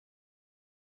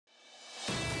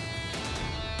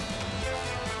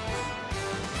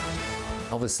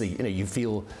obviously, you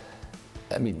feel,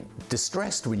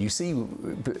 distressed when you see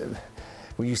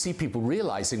people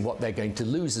realizing what they're going to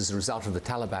lose as a result of the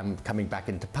Taliban coming back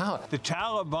into power. The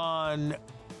Taliban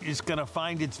is going to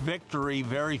find its victory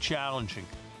very challenging.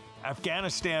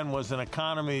 Afghanistan was an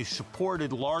economy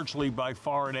supported largely by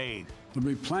foreign aid. There'll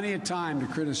be plenty of time to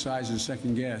criticize and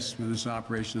second guess when this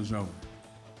operation is over.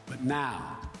 But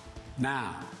now,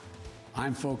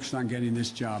 I'm focused on getting this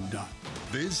job done.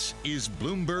 This is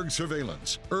Bloomberg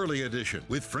Surveillance, Early Edition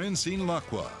with Francine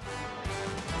Lacqua.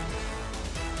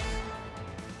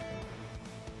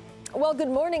 Well, good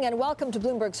morning and welcome to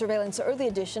Bloomberg Surveillance Early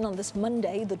Edition on this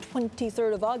Monday, the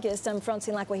 23rd of August. I'm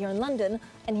Francine Lacqua here in London,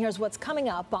 and here's what's coming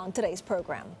up on today's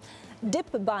program. Dip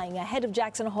buying ahead of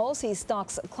Jackson Hole sees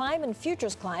stocks climb and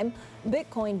futures climb.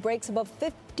 Bitcoin breaks above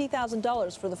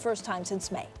 $50,000 for the first time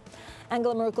since May.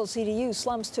 Angela Merkel's CDU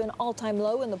slumps to an all-time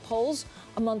low in the polls,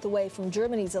 a month away from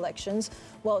Germany's elections,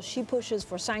 while she pushes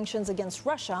for sanctions against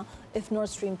Russia if Nord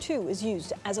Stream 2 is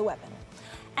used as a weapon.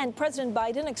 And President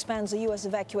Biden expands the U.S.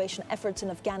 evacuation efforts in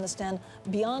Afghanistan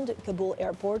beyond Kabul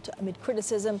airport amid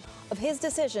criticism of his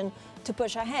decision to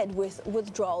push ahead with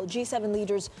withdrawal. G7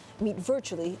 leaders meet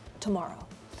virtually tomorrow.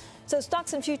 So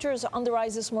stocks and futures on the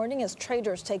rise this morning as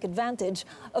traders take advantage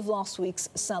of last week's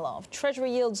sell-off.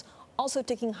 Treasury yields also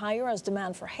ticking higher as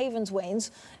demand for havens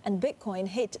wanes, and Bitcoin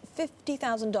hit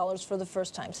 $50,000 for the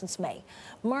first time since May.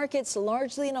 Markets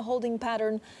largely in a holding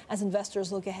pattern as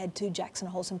investors look ahead to Jackson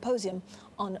Hole Symposium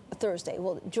on Thursday.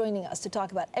 Well, joining us to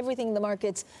talk about everything in the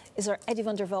markets is our Eddie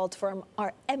van der Veld from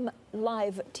our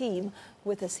M-Live team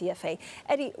with the CFA.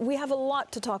 Eddie, we have a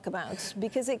lot to talk about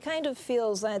because it kind of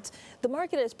feels that the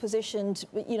market is positioned,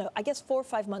 I guess 4 or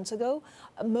 5 months ago,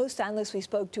 most analysts we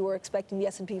spoke to were expecting the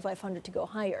S&P 500 to go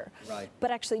higher. Right. But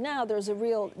actually now there's a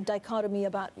real dichotomy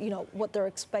about, what they're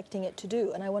expecting it to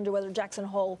do. And I wonder whether Jackson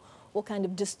Hole will kind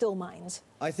of distill minds.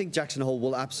 I think Jackson Hole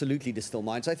will absolutely distill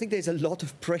minds. I think there's a lot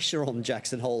of pressure on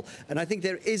Jackson Hole, and I think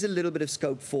there is a little bit of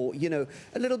scope for, a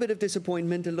little bit of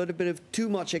disappointment, a little bit of too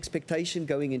much expectation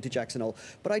going into Jackson Hole.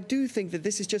 But I do think that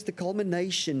this is just the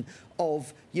culmination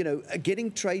of,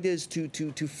 getting traders to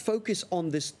focus on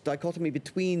this dichotomy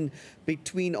between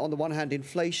on the one hand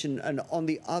inflation and on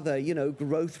the other,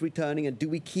 growth returning, and do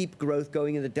we keep growth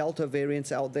going, and the Delta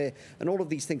variants out there and all of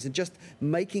these things, and just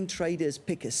making traders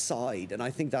pick a side. And I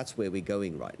think that's where we're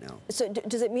going right now. So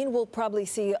does it mean we'll probably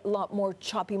see a lot more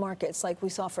choppy markets like we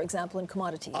saw, for example, in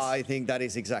commodities? I think that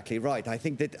is exactly right. I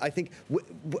think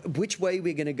which way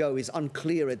we're going to go is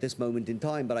unclear at this moment in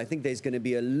time, but I think there's going to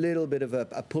be a little bit of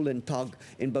a pull and tug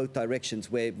in both directions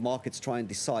where markets try and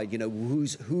decide,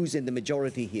 who's in the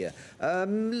majority here.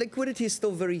 Liquidity is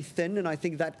still very thin, and I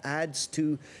think that adds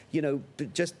to,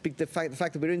 just the fact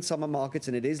that we're in summer markets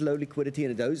and it is low liquidity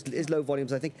and it is low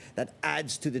volumes. I think that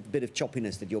adds to the bit of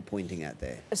choppiness that you're pointing at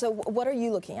there. So what are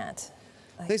you looking at?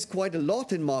 There's quite a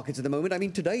lot in markets at the moment. I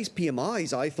mean, today's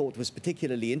PMIs I thought was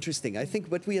particularly interesting. I think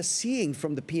what we are seeing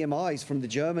from the PMIs, from the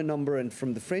German number and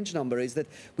from the French number, is that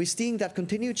we're seeing that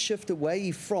continued shift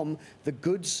away from the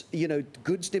goods,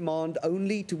 goods demand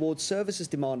only towards services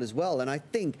demand as well. And I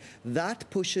think that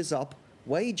pushes up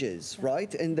wages,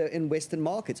 right, in Western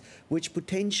markets, which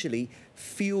potentially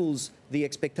fuels the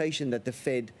expectation that the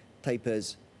Fed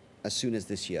tapers as soon as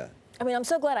this year. I mean, I'm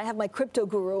so glad I have my crypto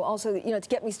guru also, to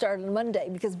get me started on Monday,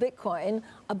 because Bitcoin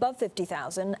above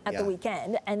 50,000 at the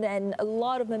weekend, and then a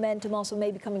lot of momentum also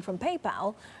maybe coming from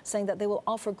PayPal saying that they will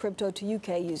offer crypto to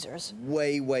UK users.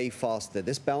 Way faster.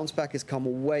 This bounce back has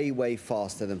come way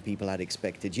faster than people had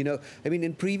expected.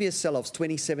 In previous sell-offs,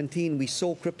 2017, we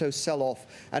saw crypto sell off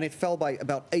and it fell by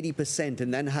about 80%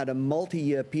 and then had a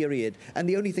multi-year period. And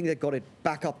the only thing that got it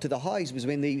back up to the highs was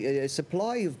when the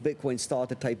supply of Bitcoin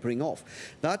started tapering off.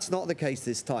 That's not the case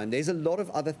this time. There's a lot of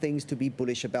other things to be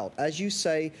bullish about. As you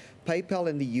say, PayPal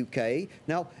in the UK.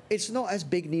 Now, it's not as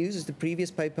big news as the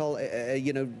previous PayPal,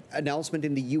 announcement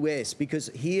in the US, because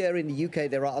here in the UK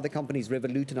there are other companies,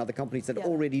 Revolut and other companies that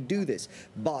already do this.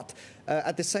 But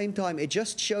at the same time, it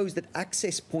just shows that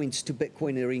access points to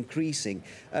Bitcoin are increasing.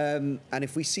 And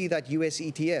if we see that US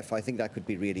ETF, I think that could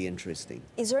be really interesting.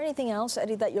 Is there anything else,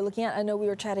 Eddie, that you're looking at? I know we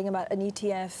were chatting about an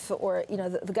ETF or,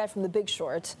 the guy from The Big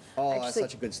Short. Oh, that's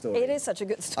such a good story. It is such a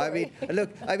good story.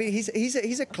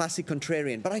 He's a classic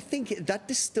contrarian, but I think that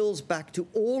distills back to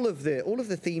all of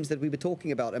the themes that we were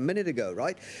talking about a minute ago,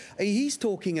 right? He's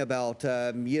talking about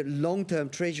long-term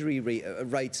treasury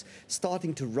rates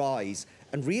starting to rise.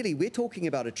 And really, we're talking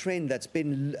about a trend that's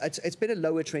been, it's been a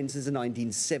lower trend since the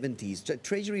 1970s.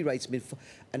 Treasury rates have been,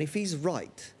 and if he's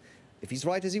right, if he's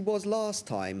right as he was last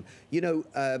time,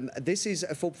 this is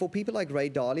for people like Ray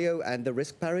Dalio and the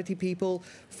risk parity people,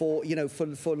 for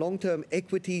long-term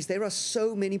equities. There are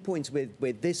so many points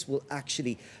where this will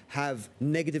actually have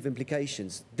negative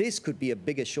implications. This could be a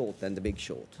bigger short than the big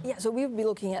short. Yeah, so we would be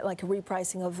looking at like a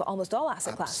repricing of almost all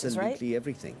asset classes, right?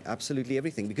 Absolutely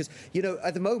everything. Because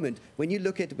at the moment, when you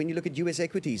look at U.S.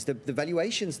 equities, the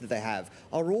valuations that they have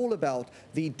are all about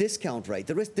the discount rate.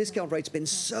 The risk discount rate's been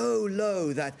so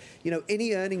low that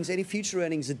any future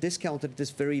earnings are discounted at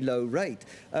this very low rate.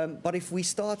 But if we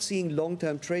start seeing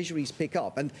long-term treasuries pick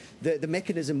up, and the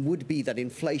mechanism would be that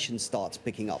inflation starts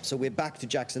picking up. So we're back to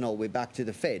Jackson Hole, we're back to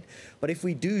the Fed. But if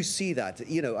we do see that,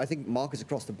 I think markets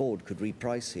across the board could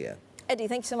reprice here. Eddie,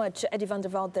 thanks so much. Eddie van der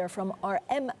Veld there from our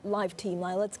M Live team.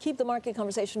 Now, let's keep the market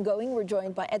conversation going. We're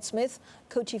joined by Ed Smith,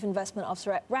 Co-Chief Investment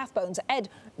Officer at Rathbones. Ed,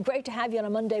 great to have you on a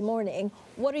Monday morning.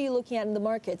 What are you looking at in the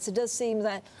markets? It does seem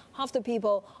that half the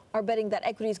people are betting that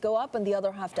equities go up and the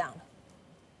other half down.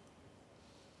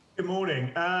 Good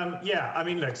morning.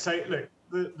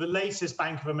 The latest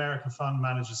Bank of America Fund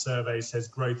Manager survey says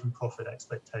growth and profit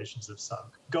expectations have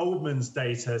sunk. Goldman's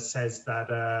data says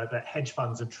that hedge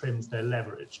funds have trimmed their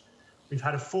leverage. We've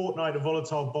had a fortnight of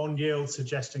volatile bond yields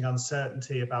suggesting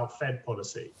uncertainty about Fed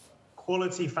policy.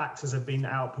 Quality factors have been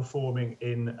outperforming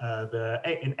in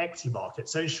equity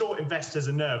markets. So in short, investors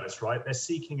are nervous, right? They're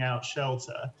seeking out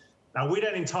shelter. Now, we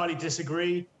don't entirely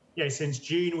disagree. Since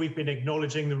June, we've been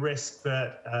acknowledging the risk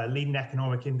that leading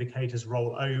economic indicators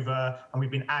roll over, and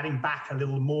we've been adding back a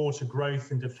little more to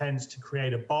growth and defense to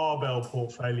create a barbell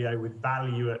portfolio with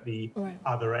value at the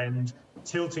other end.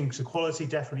 Tilting to quality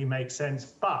definitely makes sense,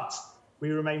 but we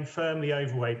remain firmly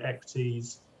overweight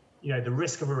equities. The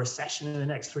risk of a recession in the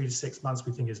next 3 to 6 months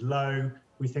we think is low.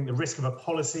 We think the risk of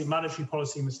a monetary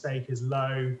policy mistake is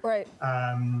low. Right.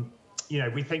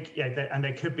 We think, and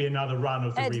there could be another run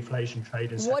of the reflation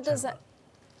trade in September. What does that?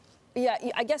 Yeah,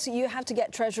 I guess you have to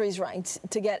get treasuries right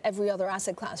to get every other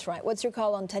asset class right. What's your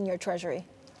call on 10-year treasury?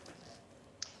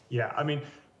 Yeah,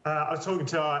 I was talking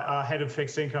to our head of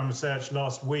fixed income research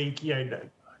last week.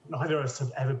 Neither of us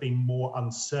have ever been more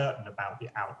uncertain about the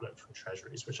outlook for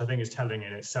treasuries, which I think is telling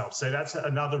in itself. So that's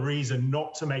another reason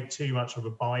not to make too much of a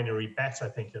binary bet, I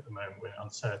think, at the moment when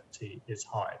uncertainty is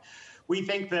high. We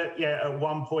think that, at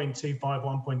 1.25,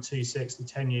 1.26, the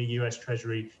 10-year US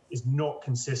Treasury is not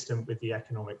consistent with the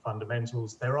economic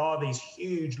fundamentals. There are these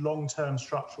huge long-term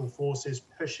structural forces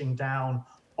pushing down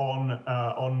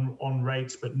on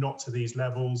rates, but not to these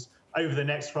levels. Over the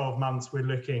next 12 months, we're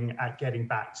looking at getting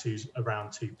back to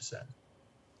around 2%.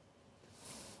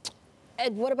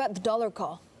 Ed, what about the dollar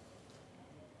call?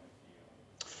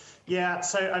 Yeah,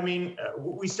 so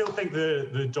we still think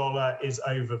the dollar is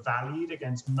overvalued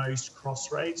against most cross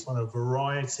rates on a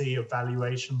variety of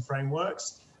valuation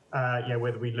frameworks.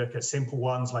 Whether we look at simple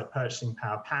ones like purchasing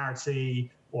power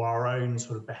parity or our own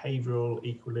sort of behavioral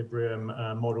equilibrium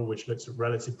model, which looks at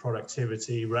relative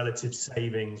productivity, relative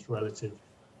savings, relative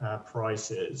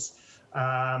prices.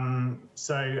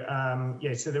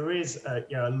 So there is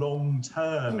a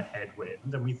long-term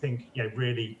headwind, and we think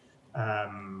really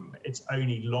it's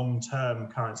only long-term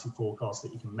currency forecasts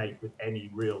that you can make with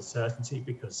any real certainty,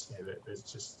 because there's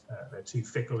just they're too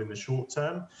fickle in the short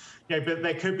term. But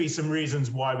there could be some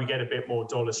reasons why we get a bit more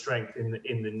dollar strength in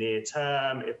the near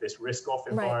term if this risk-off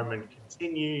environment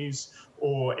continues,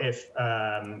 or if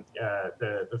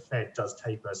the Fed does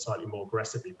taper slightly more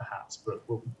aggressively, perhaps. But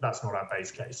that's not our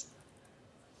base case.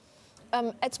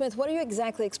 Ed Smith, what are you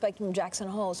exactly expecting from Jackson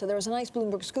Hole? So there was a nice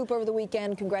Bloomberg scoop over the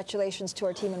weekend. Congratulations to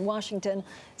our team in Washington,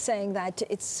 saying that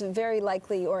it's very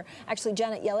likely, or actually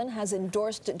Janet Yellen has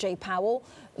endorsed Jay Powell.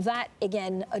 That,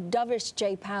 again, a dovish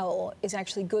Jay Powell is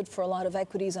actually good for a lot of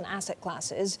equities and asset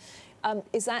classes.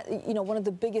 Is that, one of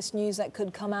the biggest news that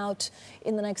could come out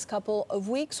in the next couple of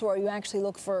weeks, or are you actually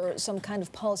look for some kind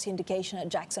of policy indication at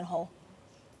Jackson Hole?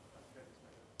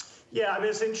 Yeah,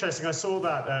 it's interesting. I saw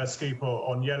that scoop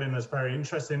on Yellen. That's very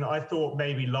interesting. I thought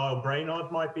maybe Lyle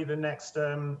Brainard might be the next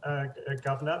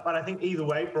governor, but I think either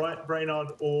way,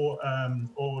 Brainard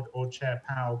or Chair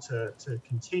Powell to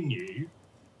continue,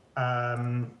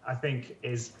 I think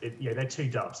they're two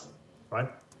dubs, right?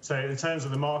 So in terms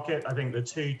of the market, I think the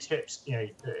two tips,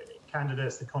 the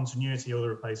candidates, the continuity or the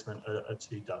replacement are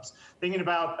two dubs. Thinking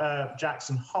about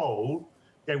Jackson Hole,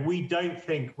 we don't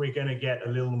think we're going to get a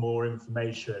little more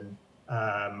information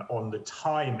on the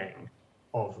timing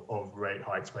of rate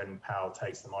hikes when Powell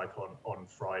takes the mic on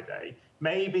Friday.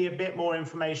 Maybe a bit more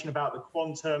information about the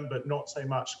quantum, but not so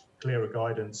much clearer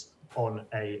guidance on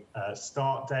a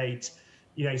start date.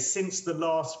 Since the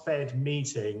last Fed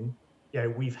meeting,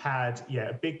 we've had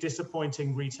big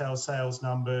disappointing retail sales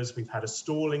numbers. We've had a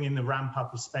stalling in the ramp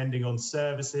up of spending on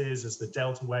services as the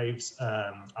Delta waves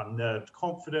unnerved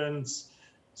confidence.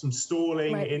 Some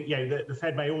stalling. Right. The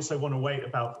Fed may also want to wait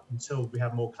until we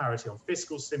have more clarity on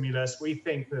fiscal stimulus. We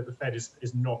think that the Fed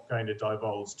is not going to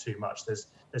divulge too much. There's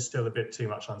still a bit too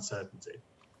much uncertainty.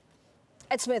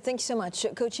 Ed Smith, thank you so much.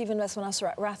 Co-Chief Investment Officer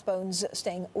at Rathbones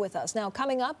staying with us. Now,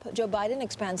 coming up, Joe Biden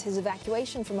expands his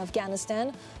evacuation from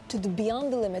Afghanistan to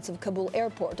beyond the limits of Kabul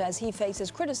airport as he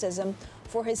faces criticism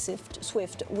for his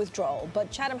swift withdrawal. But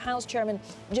Chatham House Chairman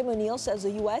Jim O'Neill says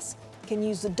the U.S. can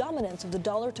use the dominance of the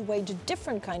dollar to wage a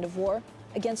different kind of war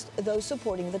against those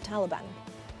supporting the Taliban.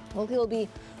 Well, he'll be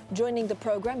joining the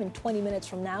program in 20 minutes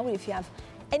from now. If you have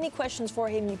any questions for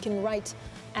him, you can write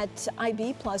at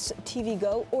IB plus TV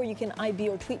Go, or you can IB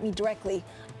or tweet me directly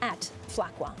at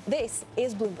Lacqua. This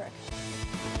is Bloomberg.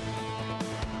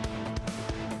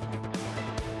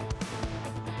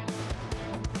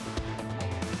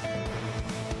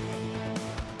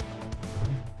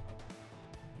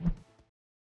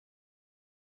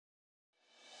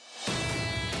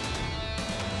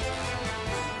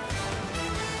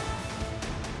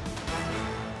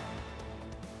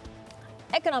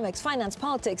 Economics, finance,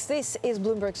 politics. This is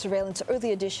Bloomberg Surveillance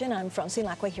Early Edition. I'm Francine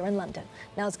Lacqua here in London.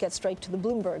 Now let's get straight to the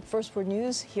Bloomberg First Word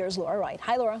News. Here's Laura Wright.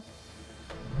 Hi, Laura.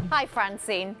 Hi,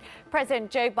 Francine.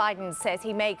 President Joe Biden says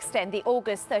he may extend the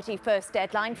August 31st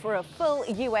deadline for a full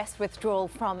U.S. withdrawal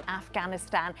from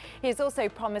Afghanistan. He is also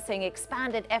promising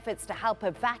expanded efforts to help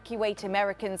evacuate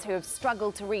Americans who have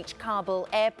struggled to reach Kabul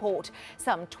airport.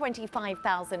 Some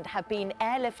 25,000 have been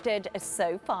airlifted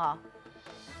so far.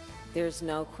 There's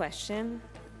no question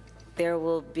there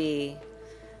will be,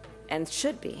 and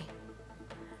should be,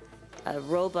 a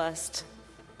robust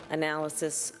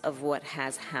analysis of what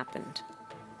has happened.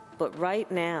 But right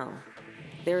now,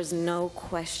 there's no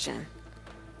question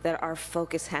that our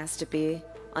focus has to be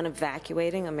on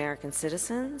evacuating American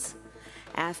citizens,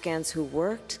 Afghans who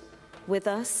worked with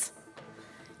us,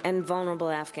 and vulnerable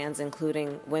Afghans,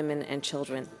 including women and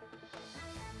children.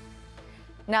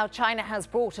 Now, China has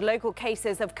brought local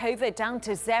cases of COVID down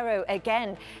to zero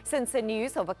again. Since the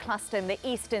news of a cluster in the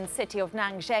eastern city of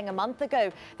Nanjing a month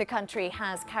ago, the country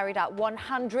has carried out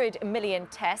 100 million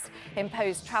tests,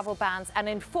 imposed travel bans and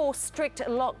enforced strict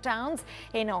lockdowns.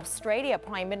 In Australia,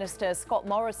 Prime Minister Scott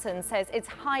Morrison says it's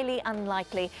highly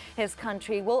unlikely his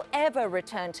country will ever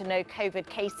return to no COVID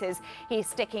cases. He's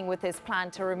sticking with his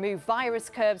plan to remove virus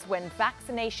curves when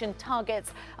vaccination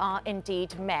targets are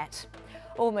indeed met.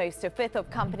 Almost a fifth of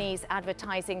companies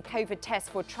advertising COVID tests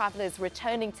for travellers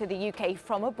returning to the UK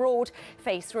from abroad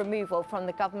face removal from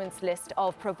the government's list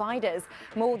of providers.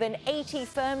 More than 80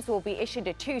 firms will be issued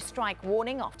a two-strike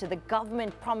warning after the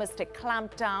government promised to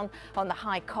clamp down on the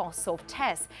high costs of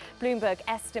tests. Bloomberg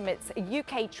estimates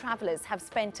UK travellers have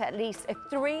spent at least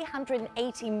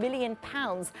 £380 million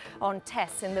on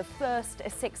tests in the first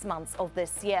 6 months of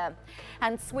this year.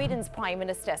 And Sweden's Prime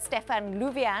Minister Stefan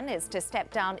Löfven is to step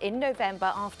down in November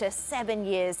after 7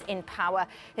 years in power.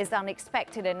 His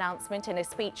unexpected announcement in a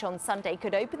speech on Sunday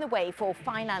could open the way for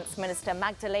Finance Minister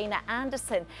Magdalena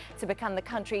Andersson to become the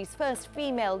country's first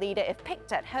female leader if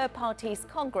picked at her party's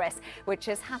Congress, which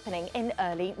is happening in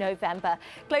early November.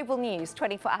 Global news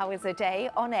 24 hours a day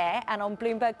on air and on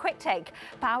Bloomberg Quick Take,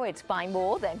 powered by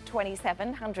more than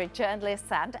 2,700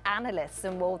 journalists and analysts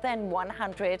in more than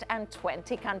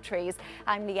 120 countries.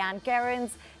 I'm Leanne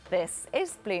Gerrans. This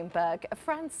is Bloomberg.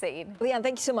 Francine. Leanne,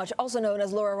 thank you so much. Also known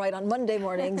as Laura Wright on Monday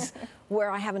mornings,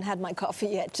 where I haven't had my coffee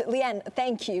yet. Leanne,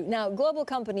 thank you. Now, global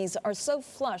companies are so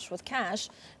flush with cash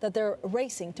that they're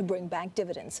racing to bring back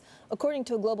dividends. According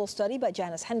to a global study by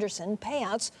Janus Henderson,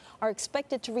 payouts are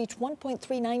expected to reach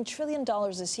 $1.39 trillion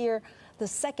this year, the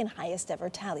second highest ever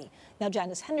tally. Now,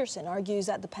 Janus Henderson argues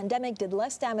that the pandemic did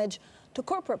less damage to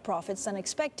corporate profits than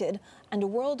expected, and a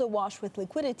world awash with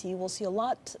liquidity will see a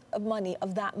lot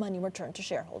of that money returned to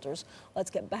shareholders. Let's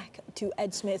get back to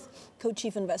Ed Smith,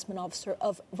 Co-Chief Investment Officer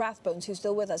of Rathbones, who's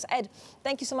still with us. Ed,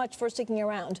 thank you so much for sticking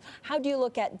around. How do you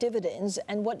look at dividends,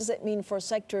 and what does it mean for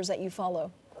sectors that you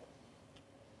follow?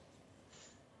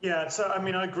 Yeah, so I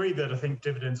mean, I agree that I think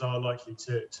dividends are likely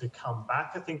to come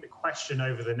back. I think the question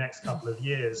over the next couple of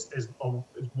years is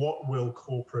what will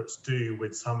corporates do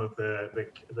with some of the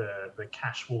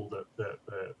cash wall that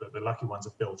the lucky ones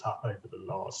have built up over the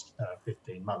last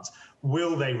 15 months.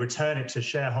 Will they return it to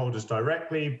shareholders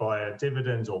directly via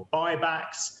dividends or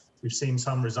buybacks? We've seen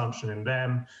some resumption in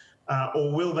them.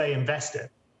 Or will they invest it?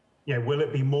 You know, will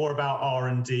it be more about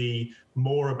R&D,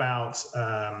 more about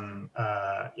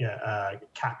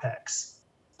CapEx?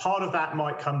 Part of that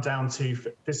might come down to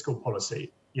fiscal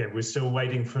policy. we're still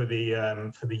waiting for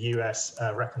the U.S.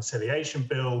 reconciliation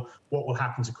bill. What will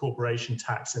happen to corporation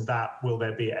tax, and that will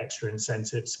there be extra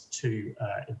incentives to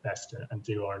invest and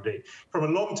do R&D? From a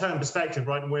long-term perspective,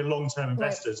 right, and we're long-term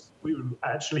investors, we would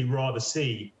actually rather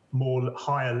see more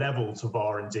higher levels of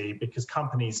R&D, because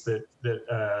companies that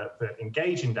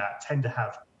engage in that tend to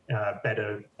have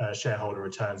better shareholder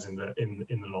returns in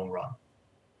the long run.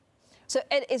 So,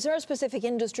 Ed, is there a specific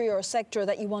industry or a sector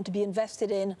that you want to be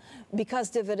invested in because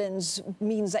dividends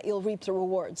means that you'll reap the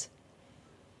rewards?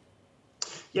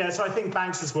 Yeah, so I think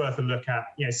banks is worth a look at.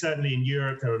 Certainly in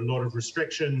Europe, there are a lot of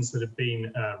restrictions that have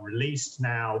been released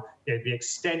now. The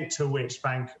extent to which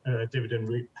bank dividend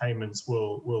repayments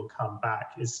will come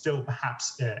back is still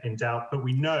perhaps in doubt, but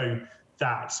we know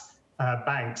that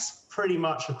banks pretty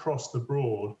much across the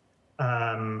board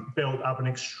built up an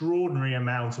extraordinary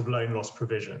amount of loan loss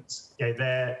provisions.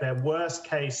 Their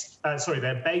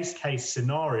base case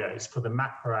scenarios for the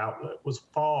macro outlook was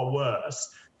far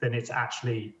worse than it's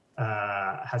actually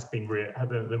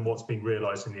than what's been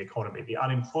realised in the economy. The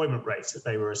unemployment rates that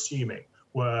they were assuming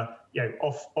were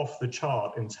off the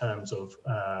chart in terms of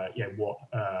what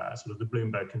sort of the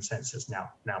Bloomberg consensus now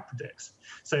predicts.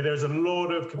 So there's a lot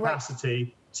of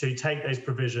capacity to take those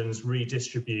provisions,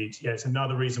 redistribute. It's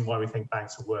another reason why we think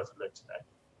banks are worth a look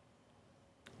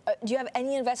today. Do you have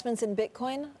any investments in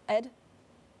Bitcoin, Ed?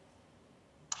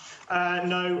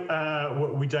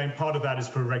 No, we don't. Part of that is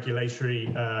for regulatory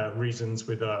reasons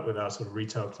with our sort of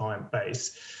retail client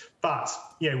base. But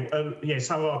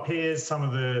some of our peers, some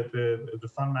of the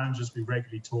fund managers we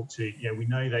regularly talk to, we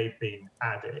know they've been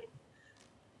adding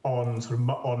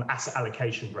on asset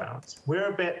allocation grounds.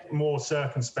 We're a bit more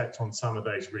circumspect on some of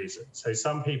those reasons. So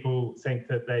some people think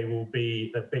that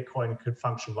that Bitcoin could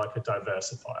function like a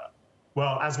diversifier.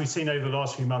 Well, as we've seen over the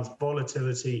last few months,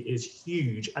 volatility is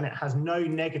huge, and it has no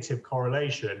negative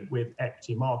correlation with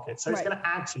equity markets. So it's going to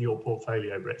add to your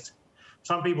portfolio risk.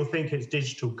 Some people think it's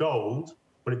digital gold,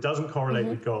 but it doesn't correlate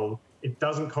with gold. It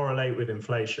doesn't correlate with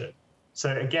inflation.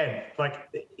 So again,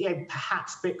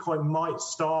 perhaps Bitcoin might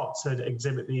start to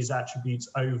exhibit these attributes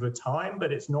over time,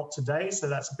 but it's not today. So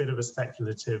that's a bit of a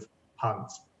speculative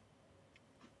punt.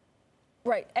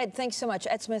 Right. Ed, thanks so much.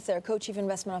 Ed Smith there, Co-Chief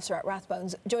Investment Officer at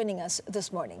Rathbones, joining us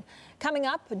this morning. Coming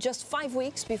up, just 5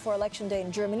 weeks before Election Day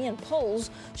in Germany, and polls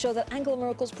show that Angela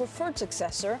Merkel's preferred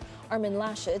successor, Armin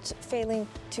Laschet, failing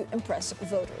to impress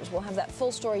voters. We'll have that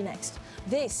full story next.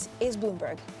 This is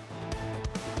Bloomberg.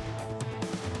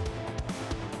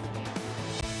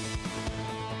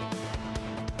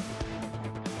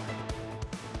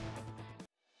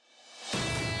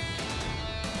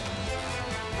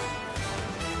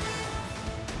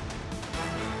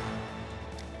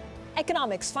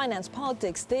 Economics, finance,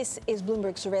 politics. This is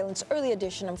Bloomberg Surveillance Early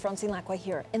Edition. I'm Francine Lacqua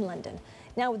here in London.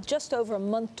 Now, with just over a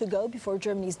month to go before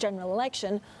Germany's general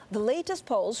election, the latest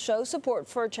polls show support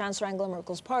for Chancellor Angela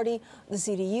Merkel's party. The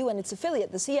CDU and its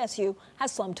affiliate, the CSU,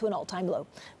 has slumped to an all-time low.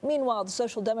 Meanwhile, the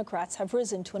Social Democrats have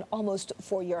risen to an almost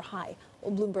 4-year high.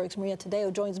 Well, Bloomberg's Maria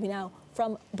Tadeo joins me now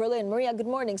from Berlin. Maria, good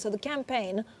morning. So the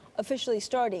campaign officially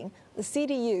starting. The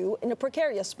CDU in a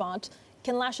precarious spot.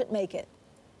 Can Laschet make it?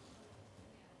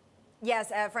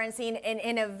 Yes, Francine,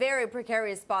 in a very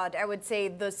precarious spot. I would say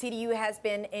the CDU has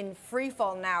been in free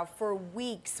fall now for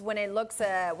weeks when you look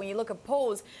at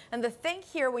polls. And the thing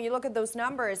here, when you look at those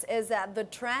numbers, is that the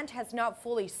trend has not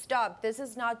fully stopped. This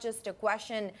is not just a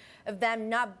question of them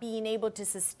not being able to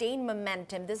sustain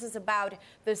momentum. This is about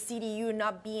the CDU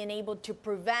not being able to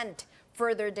prevent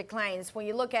further declines. When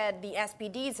you look at the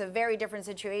SPD, it's a very different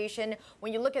situation.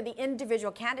 When you look at the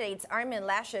individual candidates, Armin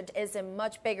Laschet is in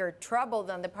much bigger trouble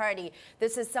than the party.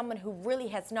 This is someone who really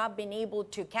has not been able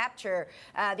to capture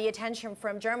the attention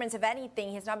from Germans. If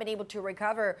anything, he's not been able to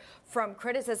recover from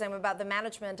criticism about the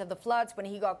management of the floods when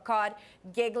he got caught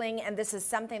giggling, and this is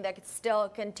something that still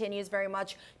continues very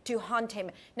much to haunt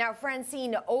him. Now,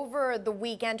 Francine, over the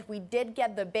weekend, we did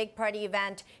get the big party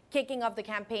event kicking off the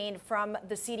campaign from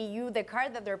the CDU. The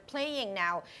card that they're playing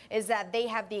now is that they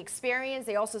have the experience.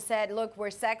 They also said, look, we're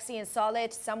sexy and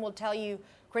solid. Some will tell you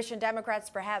Christian Democrats,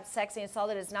 perhaps sexy and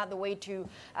solid is not the way to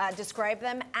describe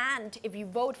them. And if you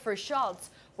vote for Scholz,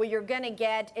 what you're going to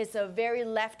get is a very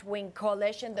left-wing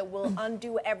coalition that will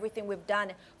undo everything we've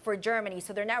done for Germany.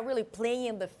 So they're not really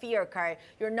playing the fear card.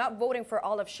 You're not voting for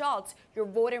Olaf Scholz. You're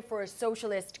voting for a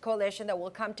socialist coalition that will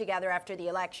come together after the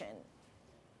election.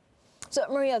 So,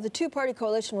 Maria, the two-party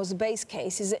coalition was the base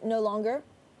case. Is it no longer?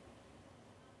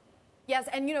 Yes,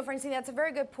 and Francine, that's a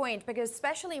very good point, because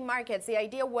especially markets, the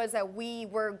idea was that we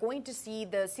were going to see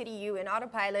the CDU in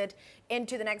autopilot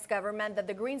into the next government, that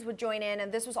the Greens would join in,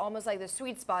 and this was almost like the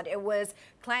sweet spot. It was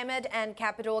climate and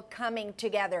capital coming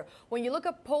together. When you look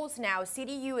at polls now,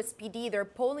 CDU, SPD, they're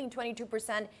polling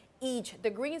 22% each. The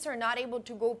Greens are not able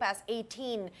to go past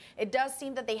 18. It does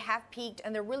seem that they have peaked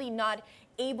and they're really not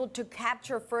able to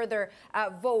capture further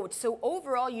votes. So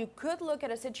overall, you could look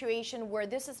at a situation where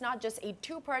this is not just a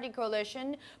two-party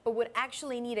coalition, but would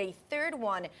actually need a third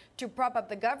one to prop up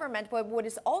the government. But what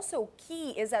is also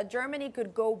key is that Germany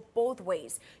could go both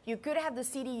ways. You could have the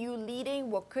CDU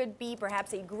leading what could be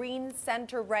perhaps a green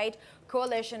center-right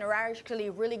coalition, or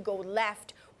actually really go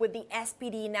left with the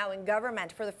SPD now in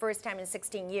government for the first time in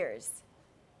 16 years.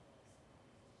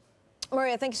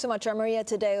 Maria, thank you so much. Our Maria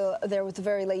today there with the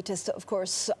very latest, of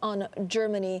course, on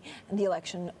Germany and the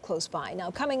election close by. Now,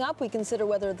 coming up, we consider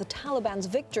whether the Taliban's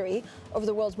victory over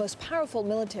the world's most powerful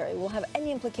military will have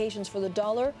any implications for the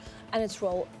dollar and its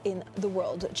role in the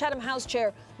world. Chatham House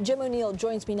Chair Jim O'Neill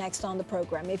joins me next on the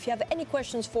program. If you have any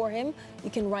questions for him, you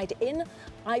can write in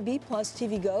IB plus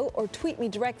TV Go or tweet me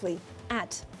directly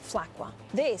at Lacqua.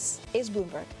 This is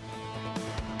Bloomberg.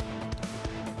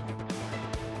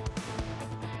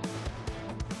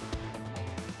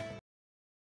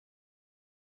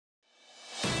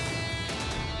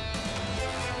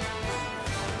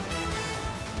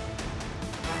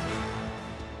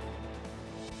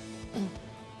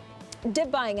 Dip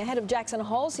buying ahead of Jackson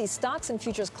Hole sees stocks and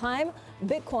futures climb,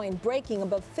 Bitcoin breaking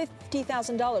above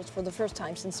 $50,000 for the first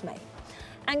time since May.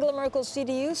 Angela Merkel's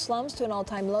CDU slumps to an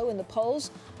all-time low in the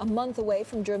polls, a month away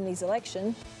from Germany's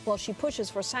election, while she pushes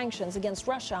for sanctions against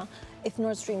Russia if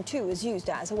Nord Stream 2 is used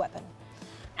as a weapon.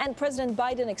 And President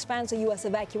Biden expands the U.S.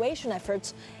 evacuation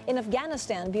efforts in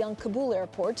Afghanistan beyond Kabul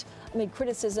airport amid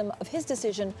criticism of his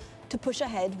decision to push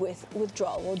ahead with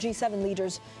withdrawal, while G7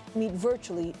 leaders meet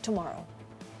virtually tomorrow.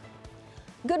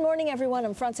 Good morning, everyone.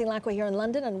 I'm Francine Lacqua here in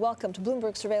London, and welcome to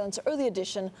Bloomberg Surveillance Early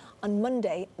Edition on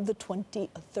Monday, the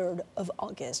 23rd of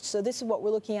August. So this is what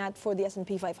we're looking at for the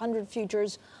S&P 500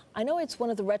 futures. I know it's one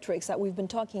of the rhetorics that we've been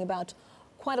talking about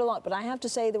quite a lot, but I have to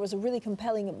say there was a really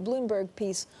compelling Bloomberg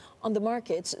piece on the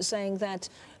markets saying that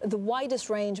the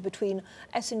widest range between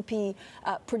S&P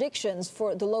predictions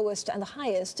for the lowest and the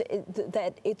highest,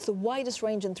 that it's the widest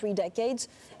range in 3 decades,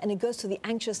 and it goes to the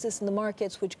anxiousness in the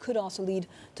markets, which could also lead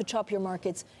to choppier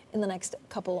markets in the next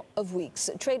couple of weeks.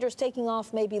 Traders taking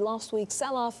off maybe last week's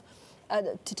sell-off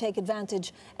to take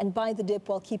advantage and buy the dip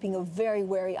while keeping a very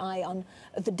wary eye on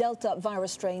the Delta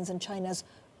virus strains and China's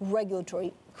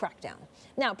regulatory crackdown.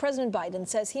 Now, President Biden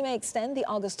says he may extend the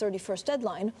August 31st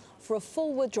deadline for a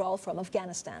full withdrawal from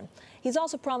Afghanistan. He's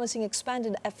also promising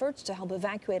expanded efforts to help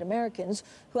evacuate Americans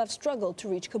who have struggled to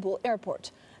reach Kabul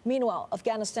airport. Meanwhile,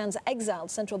 Afghanistan's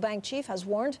exiled central bank chief has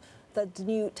warned that the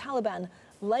new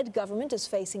Taliban-led government is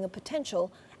facing a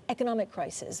potential economic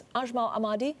crisis. Ajmal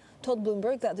Ahmadi told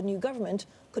Bloomberg that the new government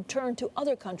could turn to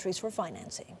other countries for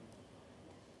financing.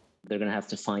 They're going to have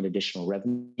to find additional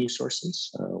revenue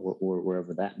sources, or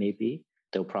wherever that may be.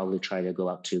 They'll probably try to go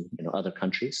out to other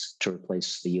countries to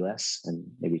replace the U.S. and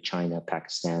maybe China,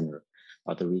 Pakistan, or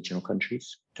other regional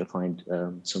countries to find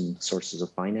some sources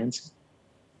of financing.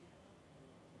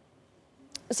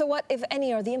 So what, if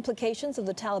any, are the implications of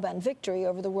the Taliban victory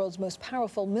over the world's most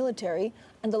powerful military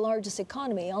and the largest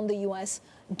economy on the U.S.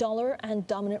 dollar and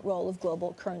dominant role of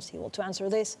global currency? Well, to answer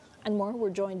this and more, we're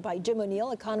joined by Jim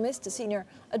O'Neill, economist, a senior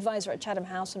advisor at Chatham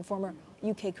House and former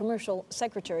UK commercial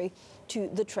secretary to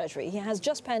the Treasury. He has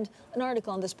just penned an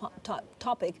article on this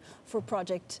topic for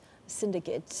Project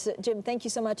Syndicate. Jim, thank you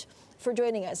so much for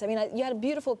joining us. I mean, you had a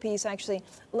beautiful piece actually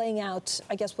laying out,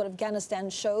 I guess, what Afghanistan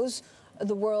shows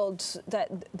the world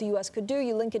that the U.S. could do.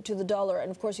 You link it to the dollar,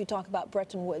 and of course you talk about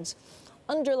Bretton Woods.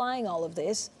 Underlying all of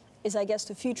this is, I guess,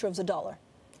 the future of the dollar.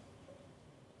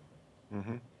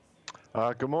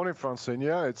 Good morning, Francine.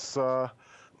 Yeah, it's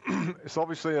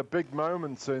obviously a big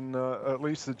moment in at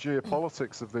least the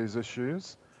geopolitics of these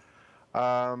issues,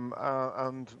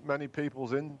 and many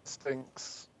people's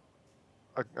instincts,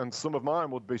 and some of mine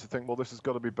would be to think, well, this has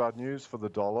got to be bad news for the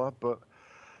dollar, but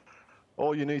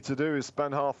all you need to do is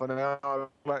spend half an hour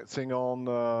reflecting on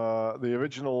the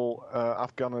original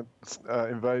Afghan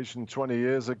invasion 20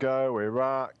 years ago,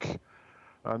 Iraq,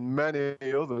 and many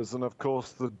others. And of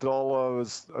course, the dollar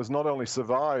has not only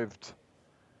survived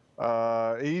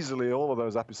easily all of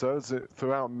those episodes,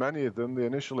 throughout many of them, the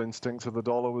initial instinct of the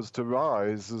dollar was to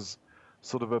rise as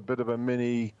sort of a bit of a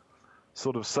mini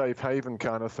sort of safe haven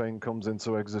kind of thing comes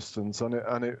into existence. And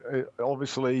it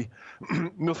obviously,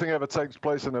 nothing ever takes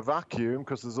place in a vacuum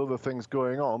because there's other things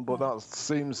going on, but that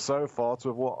seems so far to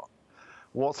have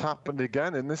what's happened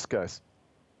again in this case.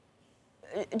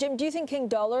 Jim, do you think King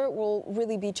Dollar will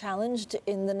really be challenged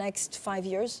in the next 5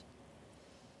 years?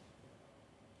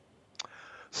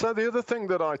 So the other thing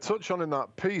that I touch on in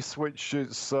that piece, which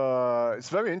is it's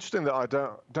very interesting that I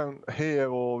don't hear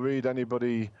or read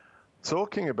anybody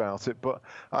talking about it, but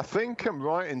I think I'm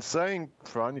right in saying,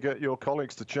 Fran, you get your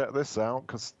colleagues to check this out,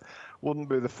 because it wouldn't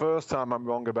be the first time I'm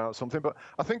wrong about something, but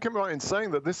I think I'm right in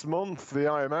saying that this month the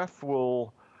IMF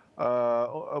will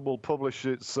publish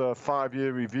its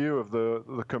 5-year review of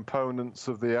the components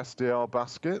of the SDR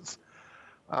baskets.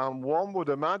 And one would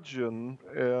imagine,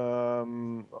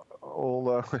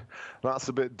 although that's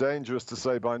a bit dangerous to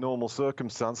say by normal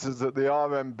circumstances, that the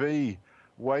RMB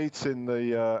weight in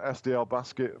the SDR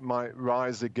basket might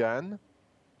rise again.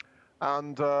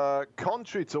 And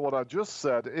contrary to what I just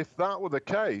said, if that were the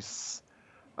case,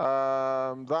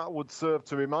 that would serve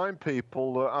to remind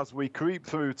people that as we creep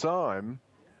through time,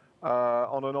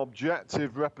 on an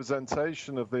objective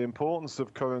representation of the importance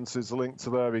of currencies linked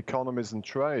to their economies and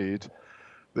trade,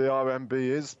 the RMB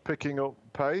is picking up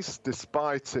pace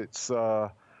despite its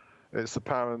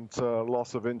apparent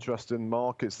loss of interest in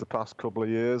markets the past couple of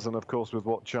years, and of course with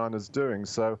what China's doing.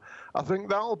 So I think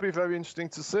that will be very interesting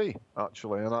to see,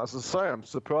 actually. And as I say, I'm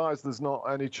surprised there's not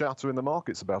any chatter in the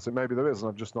markets about it. Maybe there is, and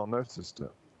I've just not noticed it.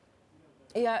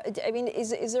 Yeah, I mean,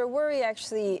 is there a worry,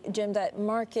 actually, Jim, that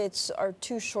markets are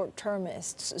too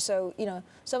short-termist? So, you know,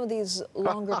 some of these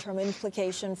longer-term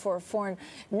implication for foreign...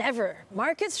 Never.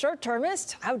 Markets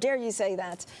short-termist? How dare you say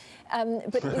that?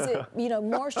 But is it, you know,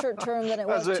 more short-term than it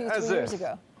was 2-3 years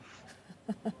ago?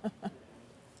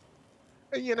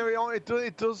 You know, it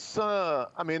does...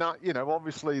 I mean, you know,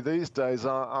 obviously these days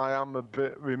I am a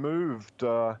bit removed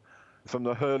from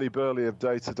the hurly-burly of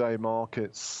day-to-day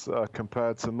markets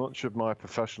compared to much of my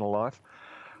professional life.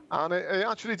 And it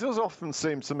actually does often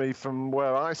seem to me, from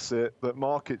where I sit, that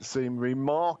markets seem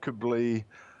remarkably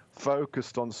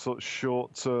focused on such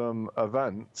short-term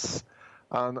events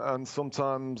and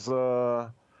sometimes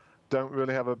don't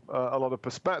really have a lot of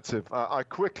perspective. I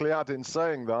quickly add in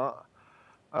saying that,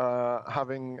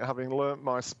 having learnt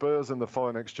my spurs in the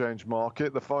foreign exchange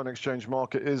market, the foreign exchange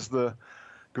market is the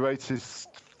greatest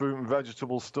fruit and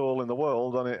vegetable stall in the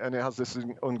world, and it has this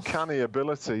uncanny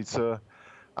ability to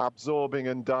absorbing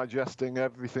and digesting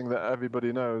everything that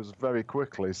everybody knows very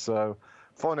quickly. So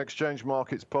foreign exchange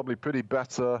market's probably pretty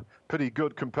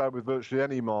good compared with virtually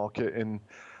any market in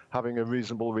having a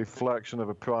reasonable reflection of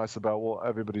a price about what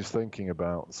everybody's thinking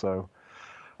about. So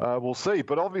we'll see.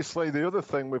 But obviously the other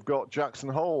thing, we've got Jackson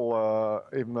Hole,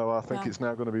 even though I think it's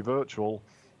now going to be virtual.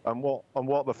 And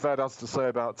what the Fed has to say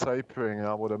about tapering,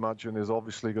 I would imagine, is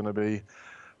obviously going to be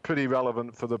pretty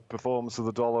relevant for the performance of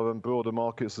the dollar and broader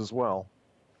markets as well.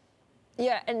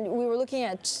 Yeah, and we were looking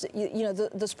at, you know,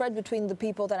 the spread between the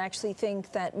people that actually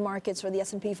think that markets or the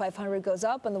S&P 500 goes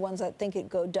up and the ones that think it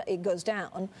goes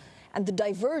down. And the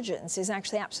divergence is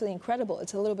actually absolutely incredible.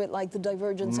 It's a little bit like the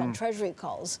divergence on Treasury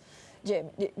calls. Jim,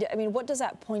 I mean, what does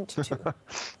that point to?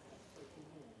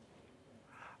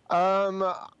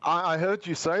 I heard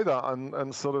you say that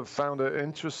and sort of found it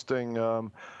interesting.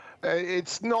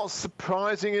 It's not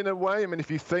surprising in a way. I mean, if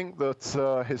you think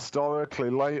that historically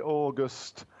late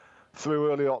August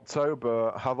through early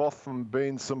October have often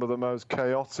been some of the most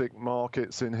chaotic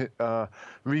markets in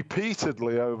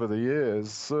repeatedly over the years,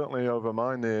 certainly over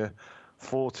my near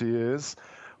 40 years,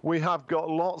 we have got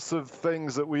lots of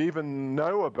things that we even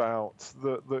know about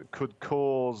that could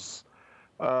cause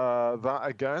that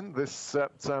again this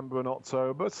September and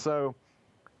October. So,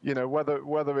 you know,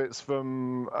 whether it's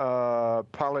from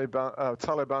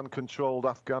Taliban-controlled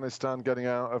Afghanistan getting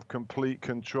out of complete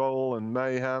control and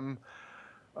mayhem,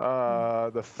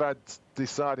 the Fed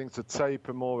deciding to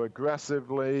taper more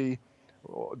aggressively,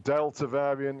 Delta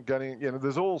variant getting, you know,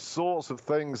 there's all sorts of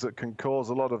things that can cause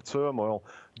a lot of turmoil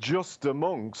just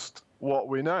amongst what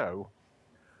we know.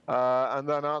 And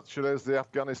then actually, as the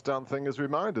Afghanistan thing has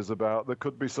reminded us about, there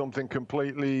could be something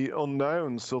completely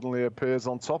unknown suddenly appears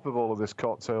on top of all of this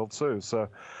cocktail too. So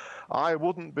I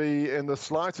wouldn't be in the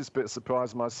slightest bit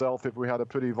surprised myself if we had a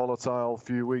pretty volatile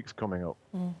few weeks coming up.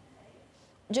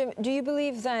 Jim, do you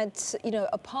believe that, you know,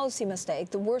 a policy mistake,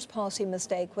 the worst policy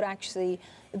mistake, would actually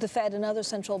the Fed and other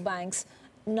central banks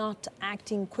not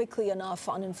acting quickly enough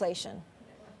on inflation?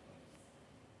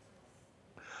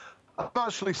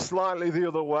 Actually, slightly the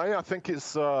other way. I think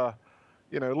it's, you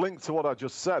know, linked to what I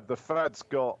just said. The Fed's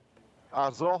got,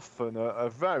 as often, a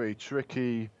very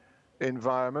tricky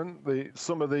environment.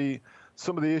 Some of the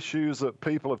issues that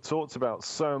people have talked about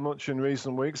so much in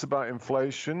recent weeks about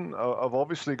inflation have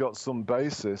obviously got some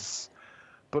basis,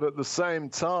 but at the same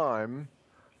time,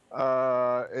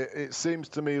 It seems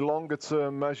to me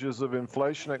longer-term measures of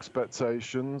inflation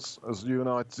expectations, as you and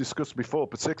I discussed before,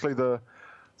 particularly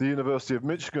the University of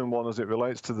Michigan one as it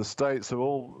relates to the states, are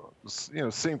all,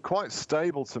 seem quite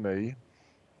stable to me.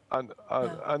 And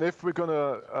if we're going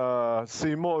to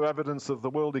see more evidence of the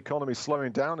world economy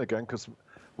slowing down again, because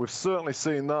we've certainly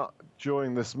seen that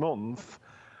during this month,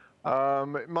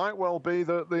 it might well be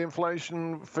that the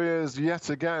inflation fears yet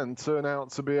again turn out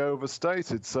to be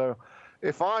overstated. So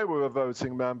if I were a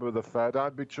voting member of the Fed,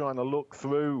 I'd be trying to look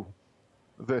through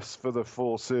this for the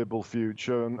foreseeable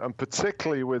future, and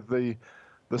particularly with the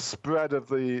spread of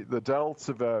the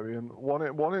Delta variant,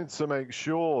 wanting to make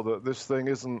sure that this thing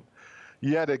isn't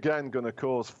yet again going to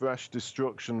cause fresh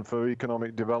destruction for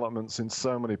economic developments in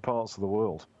so many parts of the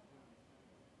world.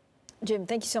 Jim,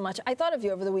 thank you so much. I thought of you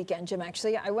over the weekend, Jim,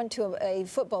 actually. I went to a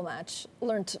football match,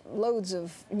 learned loads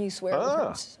of new swear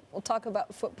words. We'll talk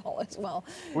about football as well.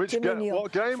 What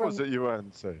game was it you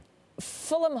went to?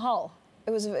 Fulham Hull.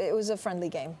 It was a friendly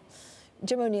game.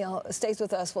 Jim O'Neill stays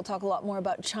with us. We'll talk a lot more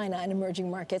about China and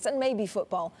emerging markets, and maybe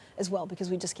football as well,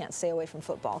 because we just can't stay away from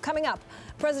football. Coming up,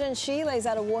 President Xi lays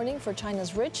out a warning for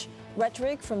China's rich.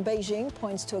 Rhetoric from Beijing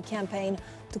points to a campaign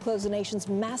to close the nation's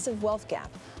massive wealth gap.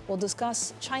 We'll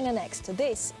discuss China next.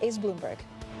 This is Bloomberg.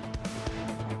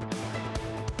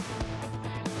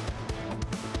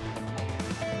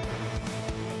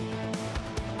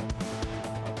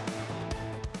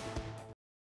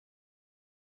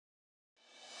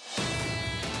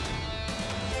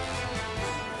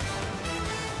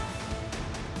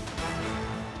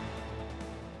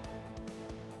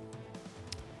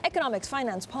 Economics,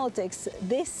 finance, politics.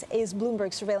 This is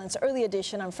Bloomberg Surveillance Early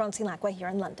Edition. I'm Francine Lacqua here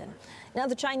in London. Now,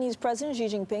 the Chinese President Xi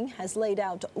Jinping has laid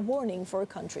out a warning for a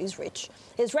country's rich.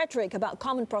 His rhetoric about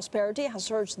common prosperity has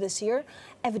surged this year,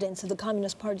 evidence of the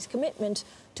Communist Party's commitment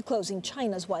to closing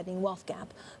China's widening wealth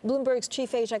gap. Bloomberg's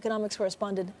chief Asia economics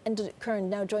correspondent, Enda Kern,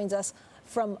 now joins us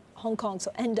from Hong Kong.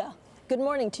 So, Enda, good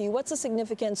morning to you. What's the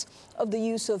significance of the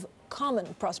use of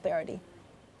common prosperity?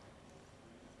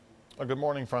 Good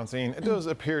morning, Francine. It does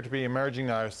appear to be emerging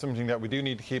now as something that we do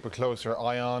need to keep a closer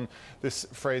eye on. This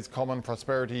phrase, common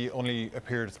prosperity, only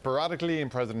appeared sporadically in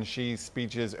President Xi's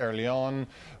speeches early on,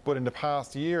 but in the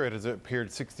past year it has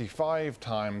appeared 65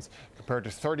 times compared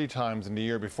to 30 times in the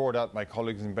year before that. My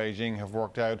colleagues in Beijing have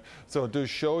worked out. So it does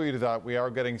show you that we are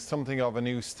getting something of a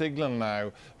new signal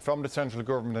now from the central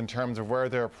government in terms of where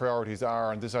their priorities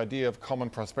are, and this idea of common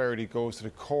prosperity goes to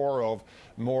the core of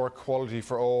more equality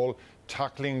for all,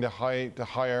 tackling the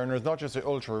high earners, not just the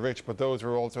ultra rich, but those who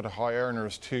are also the high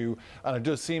earners too. And it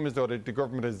does seem as though the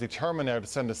government is determined now to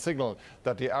send a signal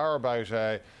that they are about,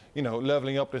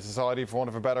 levelling up the society, for want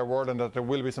of a better word, and that there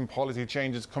will be some policy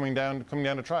changes coming down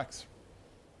the tracks.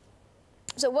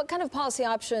 So, what kind of policy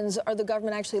options are the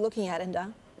government actually looking at,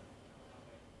 Enda?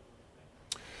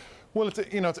 Well,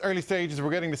 it's early stages.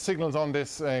 We're getting the signals on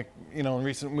this, in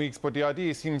recent weeks. But the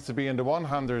idea seems to be, on the one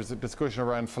hand, there's a discussion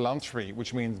around philanthropy,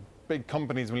 which means big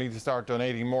companies will need to start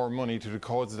donating more money to the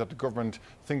causes that the government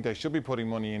think they should be putting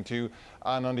money into.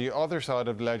 And on the other side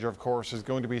of the ledger, of course, there's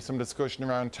going to be some discussion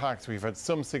around tax. We've had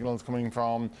some signals coming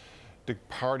from the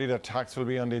party that tax will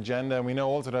be on the agenda, and we know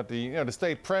also that the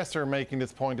state press are making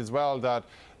this point as well, that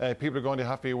people are going to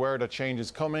have to be aware that change is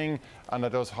coming, and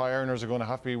that those high earners are going to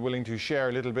have to be willing to share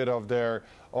a little bit of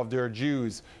their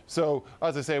dues. So,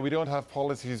 as I say, we don't have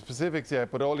policy specifics yet,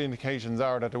 but all the indications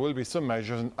are that there will be some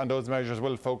measures, and those measures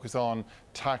will focus on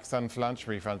tax and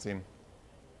philanthropy, Francine.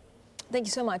 Thank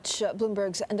you so much,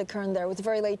 Bloomberg's Enda Kern there with the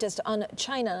very latest on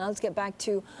China. Now let's get back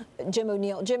to Jim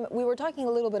O'Neill. Jim, we were talking a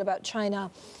little bit about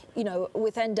China,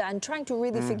 with Enda, and trying to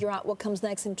really figure out what comes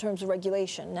next in terms of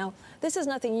regulation. Now, this is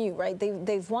nothing new, right?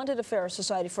 They've wanted a fairer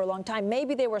society for a long time.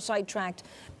 Maybe they were sidetracked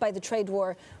by the trade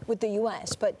war with the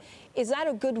U.S., but is that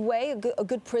a good way, a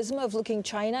good prism of looking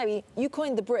China? I mean, you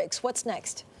coined the BRICS. What's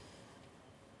next?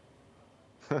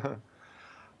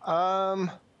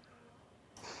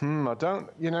 I don't,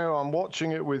 I'm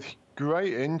watching it with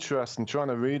great interest and trying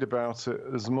to read about it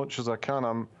as much as I can.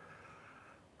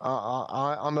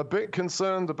 I'm a bit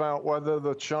concerned about whether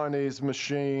the Chinese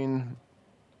machine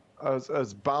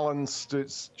has balanced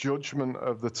its judgment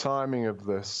of the timing of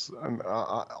this. And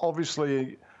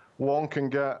obviously, one can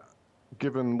get,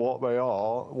 given what they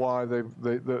are, why they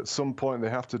at some point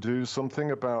they have to do something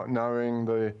about narrowing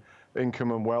the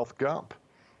income and wealth gap.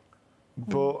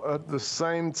 But at the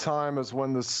same time as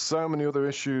when there's so many other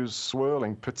issues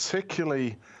swirling,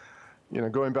 particularly,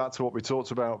 going back to what we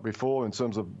talked about before in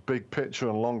terms of big picture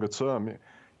and longer term,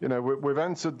 we've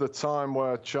entered the time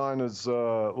where China's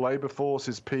labor force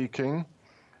is peaking.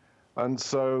 And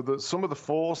so that some of the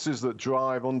forces that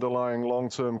drive underlying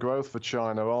long-term growth for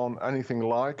China aren't anything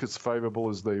like as favorable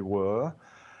as they were.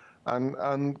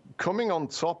 And coming on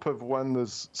top of when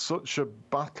there's such a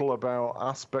battle about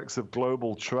aspects of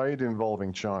global trade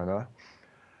involving China,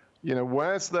 you know,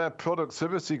 where's their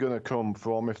productivity going to come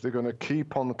from if they're going to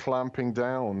keep on clamping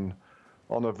down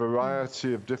on a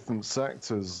variety of different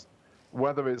sectors,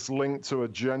 whether it's linked to a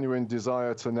genuine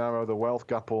desire to narrow the wealth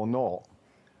gap or not?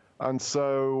 And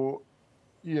so,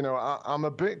 you know, I'm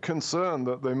a bit concerned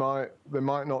that they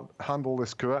might not handle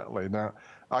this correctly. Now,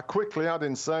 I quickly add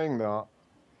in saying that,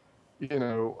 you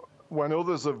know, when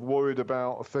others have worried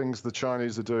about things the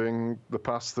Chinese are doing the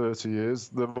past 30 years,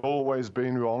 they've always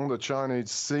been wrong. The Chinese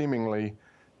seemingly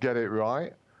get it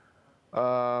right.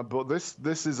 But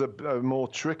this is a more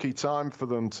tricky time for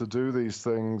them to do these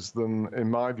things than, in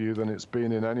my view, than it's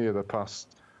been in any of the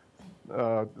past,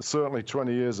 certainly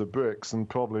 20 years of BRICS and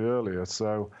probably earlier.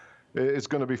 So it's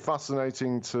going to be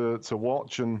fascinating to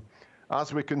watch. And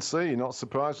as we can see, not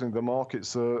surprisingly, the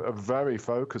markets are very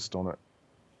focused on it.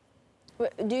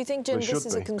 Do you think, Jim, this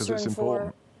is a concern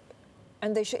for,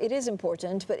 and it is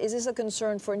important, but is this a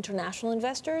concern for international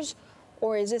investors,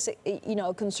 or is this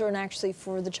a concern actually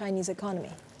for the Chinese economy?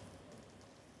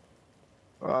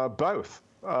 Both.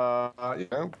 You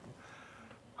know,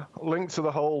 linked to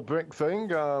the whole BRIC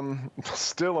thing,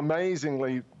 still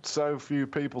amazingly so few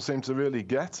people seem to really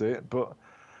get it, but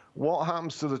what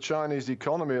happens to the Chinese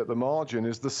economy at the margin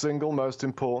is the single most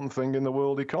important thing in the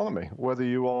world economy, whether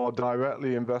you are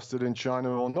directly invested in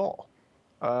China or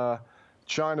not.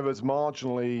 China has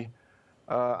marginally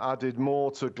added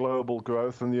more to global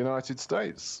growth than the United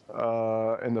States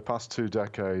in the past 2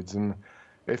 decades. And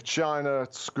if China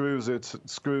screws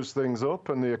things up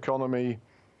and the economy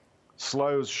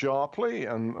slows sharply,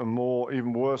 and more,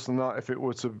 even worse than that, if it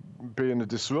were to be in a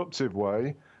disruptive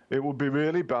way, it would be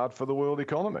really bad for the world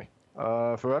economy,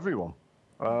 for everyone.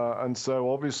 And so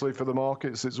obviously for the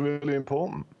markets, it's really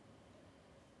important.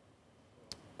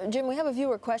 Jim, we have a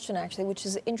viewer question, actually, which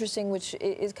is interesting, which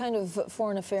is kind of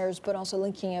foreign affairs, but also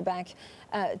linking it back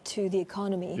to the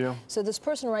economy. Yeah. So this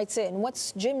person writes in,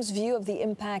 what's Jim's view of the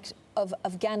impact of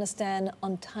Afghanistan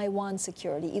on Taiwan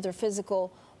security, either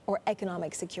physical or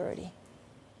economic security?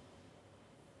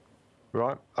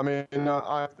 Right. I mean,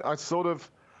 I sort of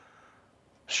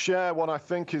share what I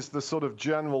think is the sort of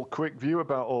general quick view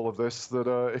about all of this, that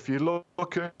if you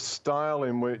look at the style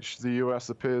in which the US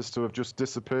appears to have just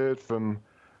disappeared from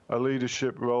a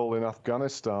leadership role in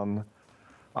Afghanistan,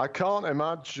 I can't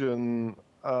imagine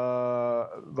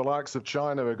the likes of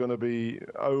China are going to be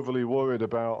overly worried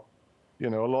about, you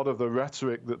know, a lot of the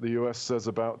rhetoric that the US says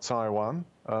about Taiwan.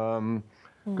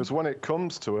 Because when it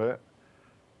comes to it,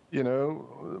 you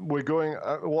know, we're going.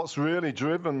 What's really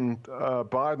driven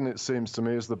Biden, it seems to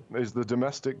me, is the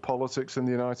domestic politics in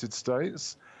the United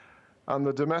States, and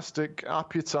the domestic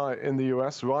appetite in the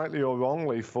U.S., rightly or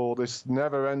wrongly, for this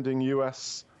never-ending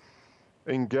U.S.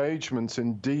 engagement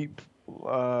in deep,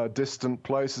 distant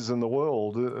places in the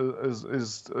world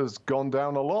has gone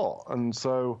down a lot. And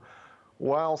so,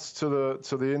 whilst to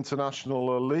the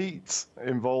international elite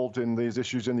involved in these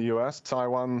issues in the U.S.,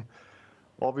 Taiwan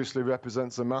obviously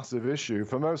represents a massive issue.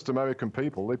 For most American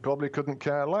people, they probably couldn't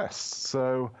care less.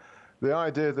 So the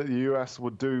idea that the US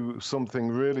would do something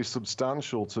really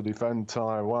substantial to defend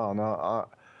Taiwan,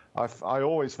 I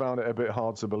always found it a bit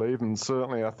hard to believe, and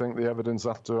certainly I think the evidence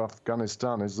after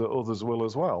Afghanistan is that others will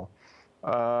as well.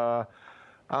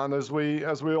 And as we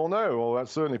all know, or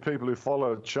certainly people who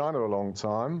followed China a long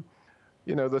time,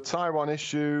 you know, the Taiwan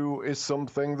issue is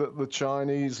something that the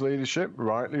Chinese leadership,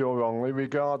 rightly or wrongly,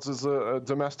 regards as a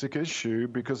domestic issue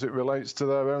because it relates to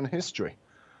their own history.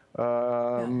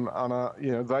 And,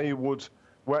 you know, they would,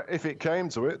 if it came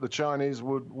to it, the Chinese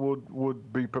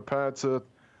would be prepared to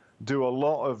do a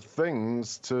lot of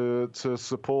things to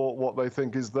support what they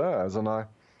think is theirs. And I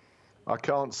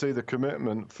can't see the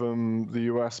commitment from the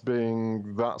US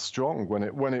being that strong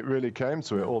when it really came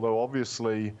to it, although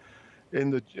obviously in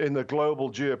the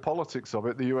global geopolitics of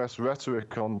it, the US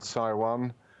rhetoric on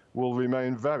Taiwan will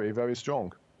remain very, very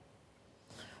strong.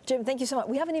 Jim, thank you so much.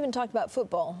 We haven't even talked about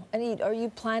football. Are you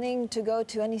planning to go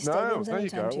to any stadiums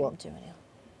anytime soon, Jim?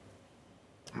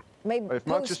 Maybe if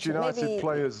Manchester United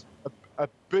play as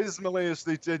abysmally as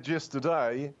they did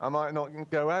yesterday, I might not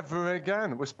go ever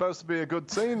again. We're supposed to be a good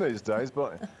team these days,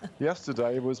 but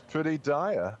yesterday was pretty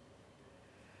dire.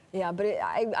 Yeah, but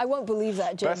I won't believe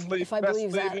that, Jim. If I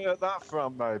believe that, leave it at that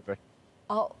from maybe.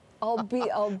 I'll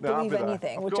believe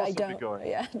anything, which I don't.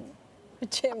 Yeah.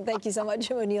 Jim, thank you so much.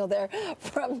 Jim O'Neill there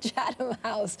from Chatham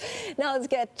House. Now let's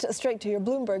get straight to your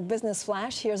Bloomberg Business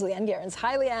Flash. Here's Leanne Gerrans.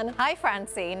 Hi, Leanne. Hi,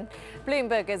 Francine.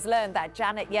 Bloomberg has learned that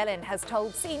Janet Yellen has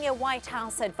told senior White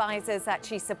House advisors that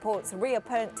she supports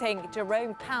reappointing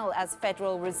Jerome Powell as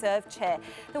Federal Reserve Chair.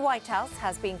 The White House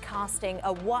has been casting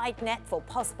a wide net for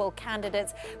possible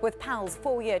candidates, with Powell's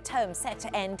four-year term set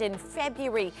to end in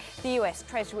February. The U.S.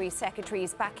 Treasury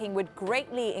Secretary's backing would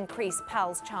greatly increase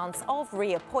Powell's chance of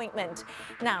reappointment.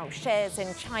 Now, shares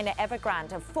in China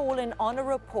Evergrande have fallen on a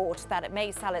report that it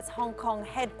may sell its Hong Kong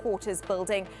headquarters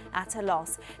building at a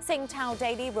loss. Singtao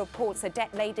Daily reports a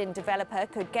debt-laden developer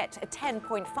could get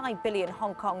 10.5 billion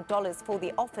Hong Kong dollars for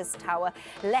the office tower,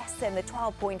 less than the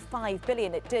 12.5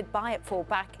 billion it did buy it for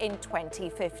back in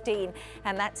 2015.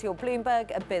 And that's your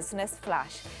Bloomberg Business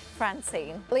Flash.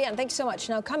 Francine. Leanne, thank you so much.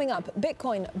 Now, coming up,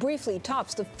 Bitcoin briefly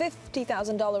tops the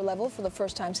 $50,000 level for the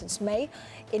first time since May,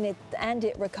 and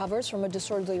it recovers from a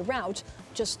disorderly rout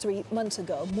just 3 months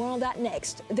ago. More on that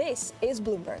next. This is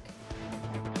Bloomberg.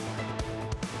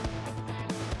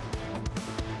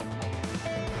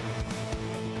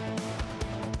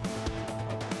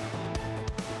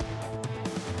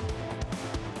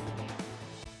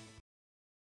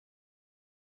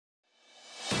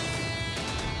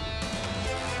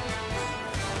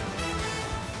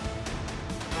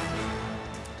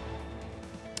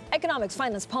 Economics,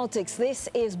 finance, politics. This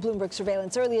is Bloomberg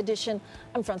Surveillance Early Edition.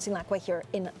 I'm Francine Lacqua here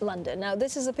in London. Now,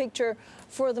 this is a picture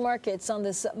for the markets on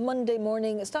this Monday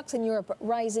morning. Stocks in Europe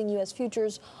rising, U.S.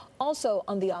 futures also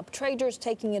on the up. Traders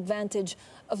taking advantage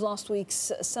of last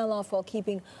week's sell-off while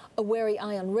keeping a wary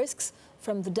eye on risks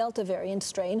from the Delta variant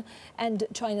strain and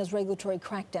China's regulatory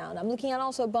crackdown. I'm looking at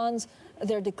also bonds.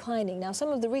 They're declining. Now, some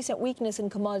of the recent weakness in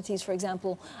commodities, for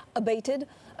example, abated.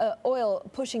 Oil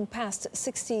pushing past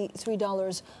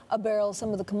 $63 a barrel.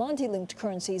 Some of the commodity-linked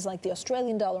currencies like the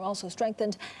Australian dollar also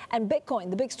strengthened. And Bitcoin,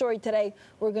 the big story today,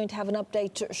 we're going to have an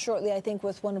update shortly, I think,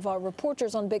 with one of our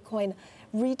reporters on Bitcoin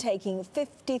retaking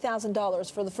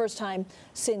 $50,000 for the first time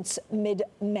since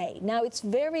mid-May. Now, it's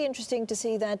very interesting to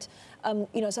see that, some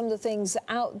of the things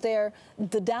out there.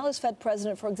 The Dallas Fed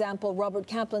president, for example, Robert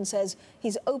Kaplan, says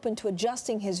he's open to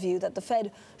adjusting his view that the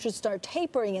Fed should start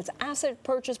tapering its asset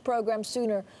purchase program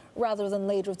sooner rather than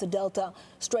later if the Delta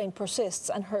strain persists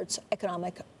and hurts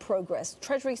economic progress.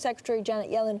 Treasury Secretary Janet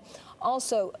Yellen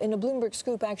also, in a Bloomberg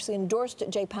scoop, actually endorsed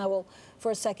Jay Powell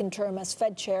for a second term as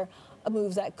Fed chair, a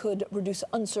move that could reduce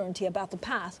uncertainty about the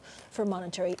path for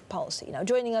monetary policy. Now,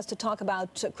 joining us to talk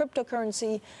about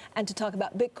cryptocurrency and to talk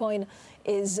about Bitcoin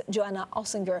is Joanna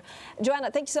Ossinger.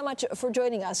 Joanna, thank you so much for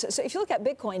joining us. So if you look at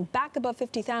Bitcoin back above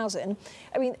 50,000,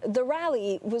 I mean, the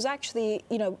rally was actually,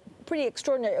 pretty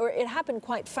extraordinary, or it happened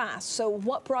quite fast. So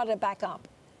what brought it back up?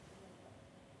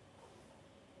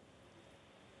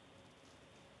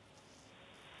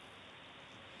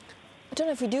 I don't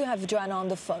know if we do have Joanna on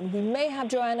the phone. We may have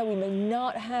Joanna, we may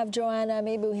not have Joanna.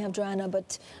 Maybe we have Joanna,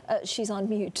 but she's on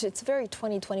mute. It's a very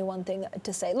 2021 thing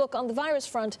to say. Look, on the virus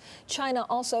front, China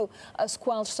also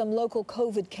squelched some local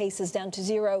COVID cases down to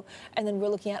zero. And then we're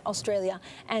looking at Australia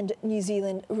and New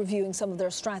Zealand reviewing some of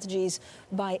their strategies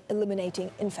by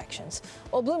eliminating infections.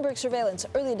 Well, Bloomberg Surveillance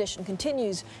Early Edition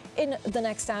continues in the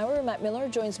next hour. Matt Miller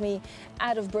joins me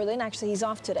out of Berlin. Actually, he's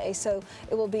off today, so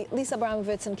it will be Lisa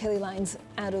Abramovitz and Kailey Leinz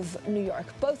out of New York.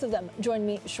 Both of them join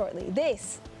me shortly.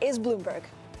 This is Bloomberg.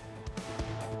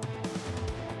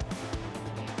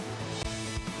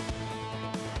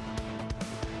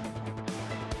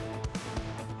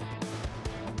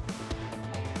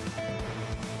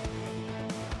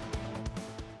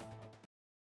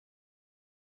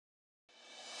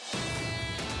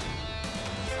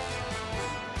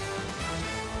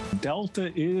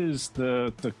 Delta is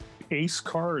the ace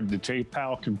card that Jay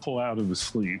Powell can pull out of his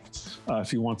sleeve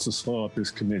if he wants to slow up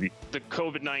his committee. The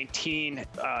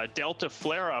COVID-19 Delta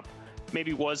flare-up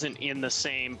maybe wasn't in the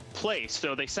same place.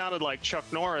 So they sounded like Chuck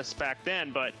Norris back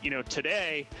then, but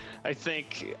today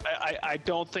I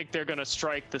don't think they're going to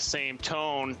strike the same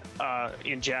tone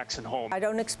in Jackson Hole. I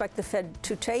don't expect the Fed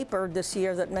to taper this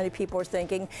year that many people are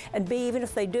thinking, and B, even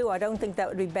if they do, I don't think that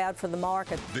would be bad for the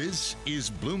market. This is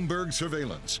Bloomberg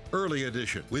Surveillance Early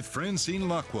Edition with Francine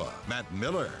Lacqua, Matt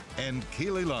Miller, and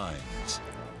Kailey Leinz.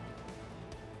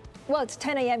 Well, it's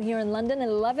 10 a.m. here in London,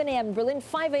 11 a.m. in Berlin,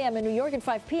 5 a.m. in New York, and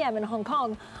 5 p.m. in Hong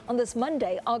Kong on this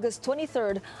Monday, August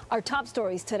 23rd. Our top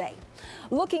stories today.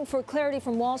 Looking for clarity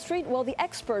from Wall Street? Well, the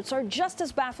experts are just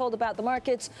as baffled about the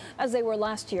markets as they were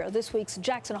last year. This week's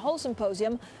Jackson Hole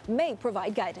Symposium may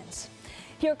provide guidance.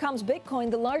 Here comes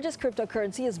Bitcoin. The largest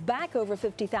cryptocurrency is back over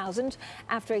 50,000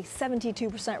 after a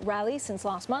 72% rally since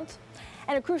last month.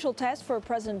 and a crucial test for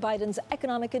President Biden's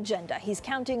economic agenda. He's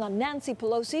counting on Nancy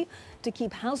Pelosi to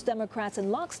keep House Democrats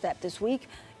in lockstep this week.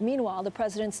 Meanwhile, the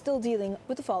president's still dealing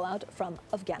with the fallout from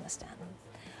Afghanistan.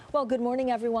 Well, good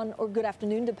morning, everyone, or good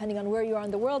afternoon, depending on where you are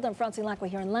in the world. I'm Francine Lacqua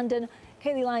here in London,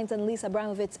 Kailey Leinz and Lisa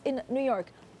Abramovitz in New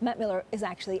York. Matt Miller is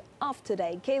actually off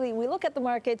today. Kailey, we look at the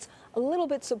markets a little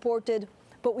bit supported,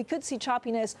 but we could see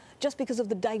choppiness just because of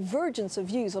the divergence of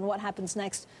views on what happens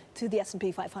next to the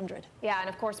S&P 500. Yeah, and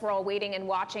of course, we're all waiting and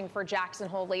watching for Jackson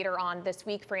Hole later on this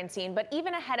week, Francine. But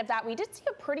even ahead of that, we did see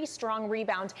a pretty strong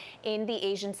rebound in the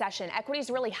Asian session.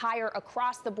 Equities really higher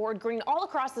across the board, green all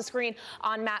across the screen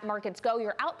on Map Markets Go.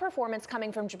 Your outperformance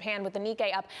coming from Japan with the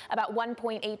Nikkei up about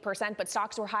 1.8%, but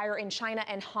stocks were higher in China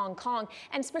and Hong Kong.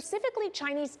 And specifically,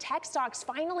 Chinese tech stocks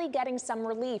finally getting some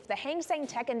relief. The Hang Seng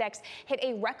Tech Index hit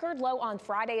a record low on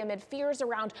Friday amid fears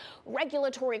around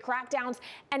regulatory crackdowns,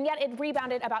 and yet it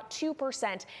rebounded about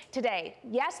 2% today.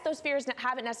 Yes, those fears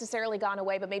haven't necessarily gone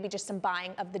away, but maybe just some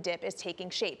buying of the dip is taking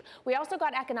shape. We also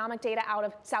got economic data out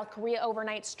of South Korea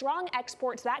overnight. Strong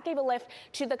exports, that gave a lift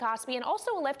to the Kospi and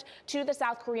also a lift to the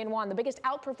South Korean won, the biggest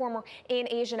outperformer in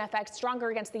Asian FX, stronger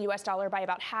against the US dollar by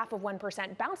about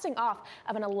 0.5%, bouncing off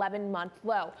of an 11-month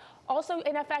low. Also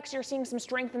in FX, you're seeing some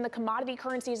strength in the commodity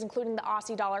currencies, including the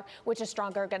Aussie dollar, which is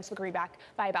stronger against the greenback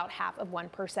by about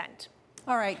 0.5%.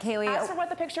 All right, Kailey. As for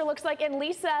what the picture looks like in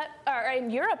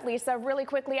Europe, Lisa, really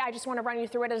quickly, I just want to run you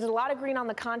through it. There's a lot of green on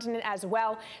the continent as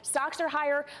well. Stocks are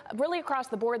higher really across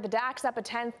the board. The DAX up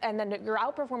 0.1, and then your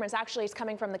outperformance actually is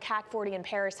coming from the CAC 40 in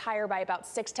Paris, higher by about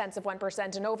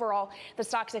 0.6%. And overall, the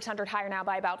Stock 600 higher now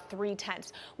by about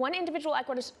 0.3. One individual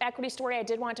equity story I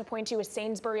did want to point to is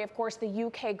Sainsbury, of course, the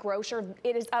UK grocer.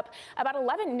 It is up about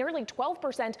 11, nearly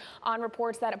 12% on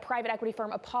reports that a private equity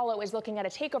firm, Apollo, is looking at a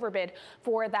takeover bid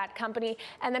for that company.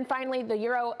 And then finally, the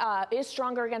euro is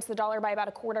stronger against the dollar by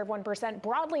about 0.25%.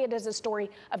 Broadly, it is a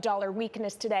story of dollar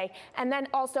weakness today. And then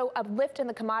also a lift in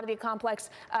the commodity complex.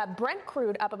 Brent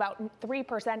crude up about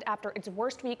 3% after its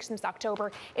worst week since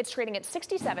October. It's trading at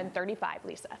 67.35,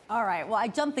 Lisa. All right. Well, I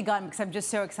jumped the gun because I'm just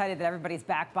so excited that everybody's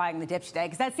back buying the dip today,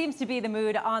 because that seems to be the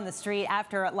mood on the street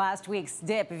after last week's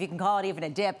dip, if you can call it even a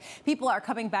dip. People are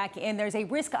coming back in. There's a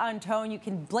risk on tone. You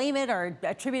can blame it or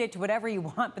attribute it to whatever you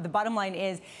want, but the bottom line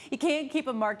is you can't keep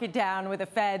a market down with a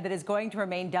Fed that is going to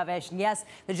remain dovish. And yes,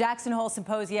 the Jackson Hole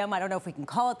Symposium, I don't know if we can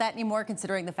call it that anymore,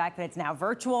 considering the fact that it's now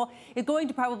virtual, is going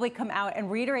to probably come out and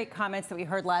reiterate comments that we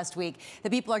heard last week,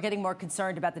 that people are getting more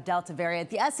concerned about the Delta variant.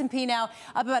 The S&P now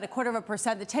up about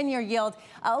 0.25%, the 10-year yield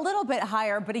a little bit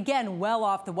higher, but again, well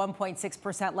off the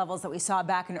 1.6% levels that we saw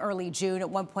back in early June at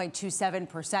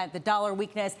 1.27%. The dollar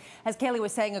weakness, as Kailey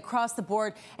was saying, across the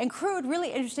board. And crude,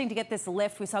 really interesting to get this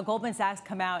lift. We saw Goldman Sachs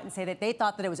come out and say that they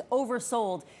thought that it was oversold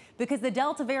because the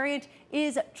Delta variant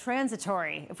is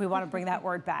transitory, if we want to bring that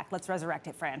word back. Let's resurrect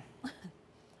it, Fran.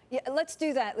 Yeah, let's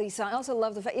do that, Lisa. I also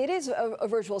love the fact it is a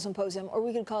virtual symposium, or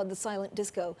we could call it the silent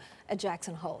disco at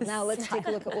Jackson Hole. Now let's take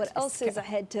a look at what else is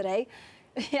ahead today.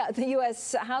 Yeah, the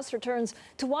U.S. House returns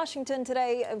to Washington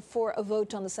today for a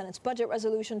vote on the Senate's budget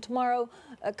resolution. Tomorrow,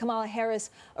 Kamala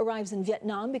Harris arrives in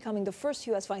Vietnam, becoming the first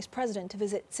U.S. vice president to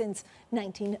visit since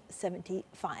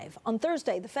 1975. On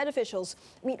Thursday, the Fed officials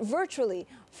meet virtually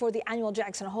for the annual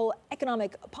Jackson Hole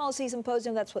Economic Policy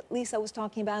Symposium. That's what Lisa was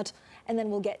talking about. And then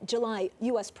we'll get July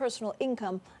U.S. personal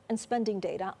income and spending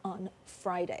data on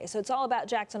Friday. So it's all about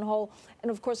Jackson Hole.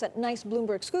 And of course, that nice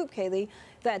Bloomberg scoop, Kailey,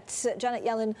 that Janet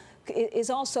Yellen is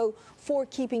also for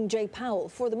keeping Jay Powell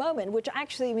for the moment, which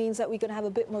actually means that we could have a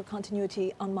bit more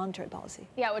continuity on monetary policy.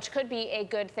 Yeah, which could be a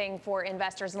good thing for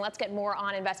investors. And let's get more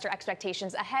on investor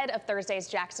expectations ahead of Thursday's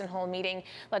Jackson Hole meeting.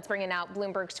 Let's bring in out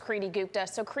Bloomberg's Kriti Gupta.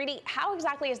 So Kriti, how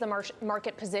exactly is the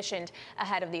market positioned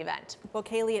ahead of the event? Well,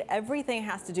 Kailey, everything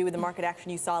has to do with the market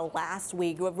action you saw last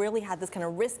week. We really had this kind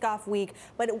of risk-off week,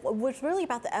 but it was really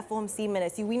about the FOMC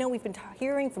minutes. We know we've been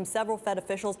hearing from several Fed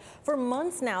officials for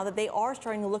months now that they are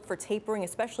starting to look for tapering,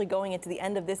 especially going into the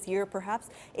end of this year, perhaps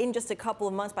in just a couple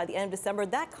of months by the end of December.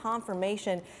 That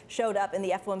confirmation showed up in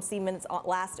the FOMC minutes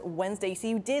last Wednesday. So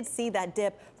you did see that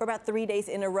dip for about 3 days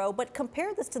in a row. But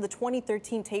compare this to the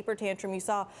 2013 taper tantrum you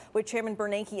saw with Chairman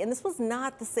Bernanke, and this was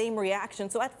not the same reaction.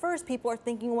 So at first, people are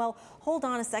thinking, well, hold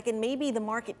on a second, maybe the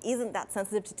market isn't that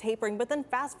sensitive to tapering. But then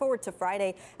fast forward to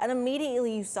Friday, and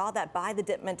immediately you saw that buy the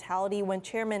dip mentality when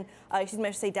I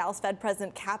should say Dallas Fed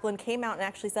President Kaplan came out and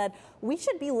actually said, we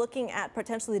should be looking at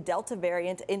potentially the Delta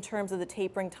variant in terms of the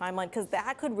tapering timeline, because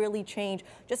that could really change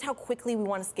just how quickly we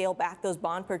want to scale back those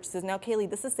bond purchases. Now, Kailey,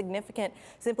 this is significant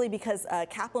simply because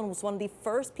Kaplan was one of the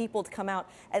first people to come out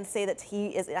and say that he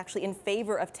is actually in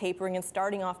favor of tapering and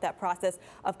starting off that process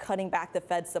of cutting back the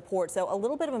Fed's support. So a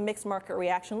little bit of a mixed market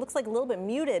reaction. Looks like a little bit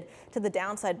muted to the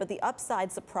downside, but the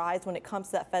upside surprise when it comes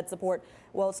to that Fed support,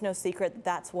 well, it's no secret that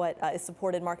that's what is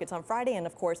supported markets on Friday and,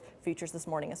 of course, futures this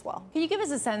morning as well. Can you give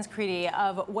us a sense, Kriti,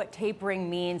 of what tapering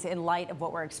means in light of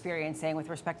what we're experiencing with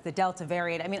respect to the Delta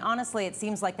variant? I mean, honestly, it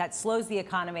seems like that slows the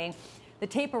economy. The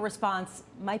taper response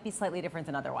might be slightly different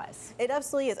than otherwise. It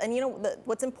absolutely is. And, you know,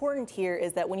 what's important here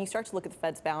is that when you start to look at the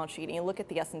Fed's balance sheet and you look at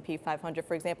the S&P 500,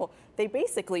 for example, they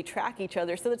basically track each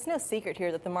other. So it's no secret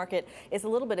here that the market is a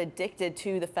little bit addicted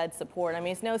to the Fed support. I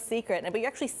mean, it's no secret. But you're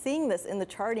actually seeing this in the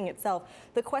charting itself.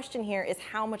 The question here is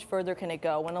how much further can it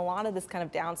go when a lot of this kind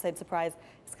of downside surprise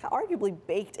is arguably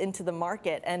baked into the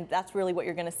market. And that's really what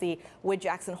you're going to see with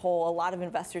Jackson Hole. A lot of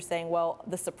investors saying, well,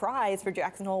 the surprise for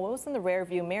Jackson Hole was in the rear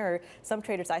view mirror. Some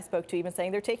traders I spoke to even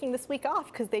saying they're taking this week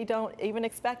off because they don't even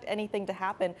expect anything to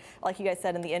happen. Like you guys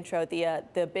said in the intro,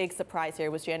 the big surprise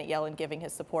here was Janet Yellen giving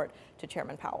his support to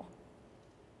Chairman Powell.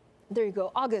 There you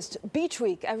go. August, beach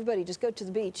week. Everybody just go to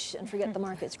the beach and forget the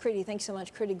markets. Kriti, thanks so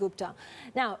much. Kriti Gupta.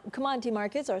 Now, commodity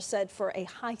markets are set for a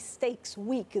high-stakes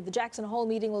week. The Jackson Hole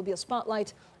meeting will be a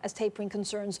spotlight as tapering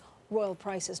concerns royal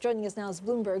prices. Joining us now is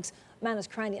Bloomberg's Manus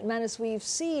Kranian. Manus, we've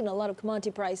seen a lot of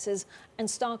commodity prices and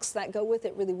stocks that go with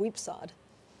it really whipsawed.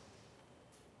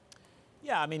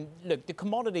 Yeah, I mean, look, the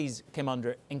commodities came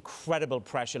under incredible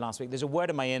pressure last week. There's a word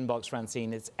in my inbox,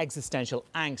 Francine, it's existential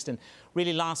angst. And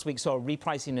really last week saw a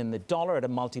repricing in the dollar at a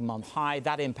multi-month high.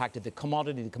 That impacted the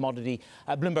commodity.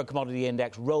 Bloomberg Commodity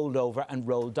Index rolled over and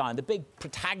rolled down. The big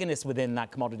protagonists within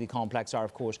that commodity complex are,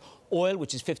 of course, oil,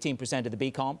 which is 15% of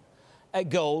the BCom.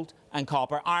 Gold and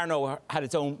copper. Iron ore had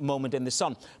its own moment in the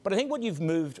sun. But I think what you've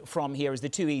moved from here is the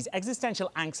two E's. Existential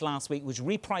angst last week, which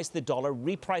repriced the dollar,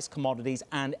 repriced commodities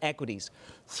and equities,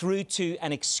 through to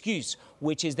an excuse,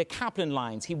 which is the Kaplan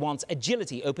lines. He wants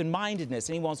agility, open-mindedness,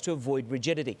 and he wants to avoid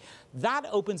rigidity. That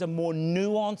opens a more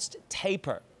nuanced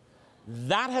taper.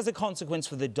 That has a consequence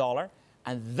for the dollar,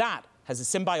 and that has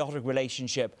a symbiotic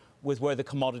relationship with where the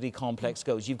commodity complex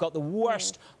goes. You've got the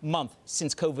worst month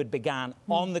since COVID began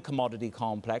on the commodity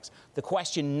complex. The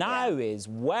question now is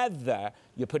whether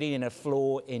you're putting in a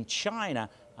floor in China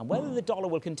and whether the dollar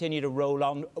will continue to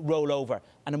roll over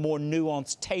and a more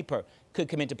nuanced taper could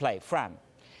come into play. Fran.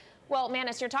 Well,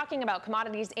 Manus, you're talking about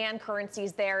commodities and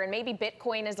currencies there, and maybe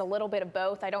Bitcoin is a little bit of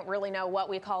both. I don't really know what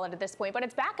we call it at this point, but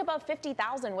it's back above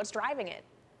 50,000. What's driving it?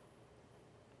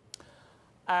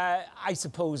 I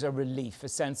suppose a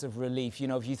sense of relief. You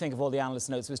know, if you think of all the analyst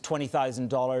notes, it was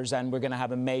 $20,000 and we're going to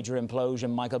have a major implosion.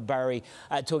 Michael Burry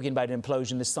talking about an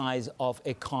implosion the size of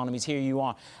economies. Here you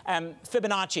are.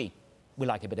 Fibonacci. We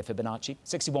like a bit of Fibonacci.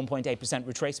 61.8%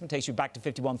 retracement takes you back to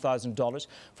 $51,000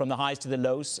 from the highs to the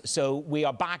lows. So we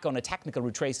are back on a technical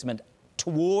retracement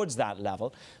towards that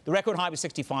level. The record high was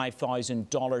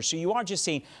 $65,000. So you are just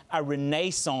seeing a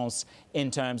renaissance in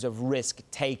terms of risk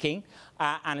taking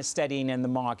and a steadying in the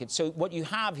market. So what you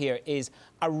have here is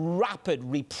a rapid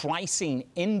repricing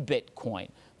in Bitcoin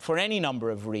for any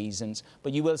number of reasons,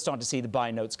 but you will start to see the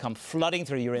buy notes come flooding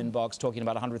through your inbox talking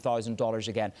about $100,000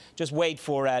 again. Just wait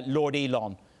for Lord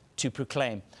Elon to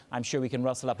proclaim. I'm sure we can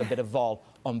rustle up a bit of vol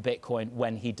on Bitcoin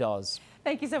when he does.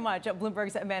 Thank you so much.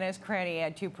 Bloomberg's Manus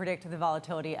Kranian to predict the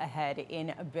volatility ahead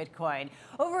in Bitcoin.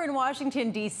 Over in Washington,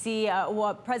 D.C.,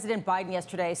 President Biden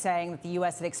yesterday saying that the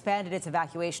U.S. had expanded its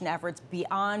evacuation efforts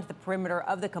beyond the perimeter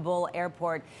of the Kabul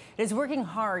airport. It is working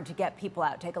hard to get people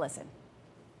out. Take a listen.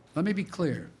 Let me be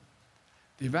clear.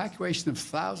 The evacuation of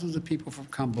thousands of people from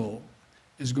Kabul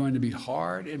is going to be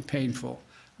hard and painful,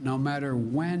 no matter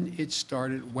when it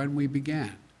started, when we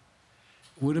began.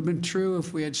 It would have been true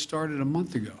if we had started a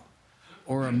month ago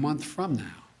or a month from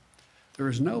now. There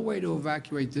is no way to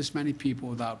evacuate this many people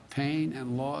without pain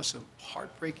and loss of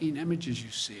heartbreaking images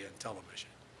you see on television.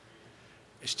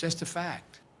 It's just a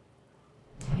fact.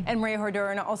 And Maria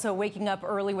Hordern also waking up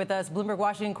early with us, Bloomberg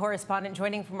Washington correspondent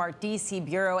joining from our D.C.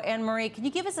 bureau. And Marie, can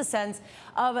you give us a sense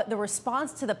of the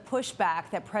response to the pushback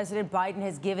that President Biden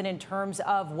has given in terms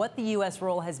of what the U.S.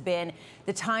 role has been,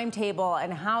 the timetable,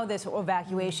 and how this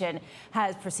evacuation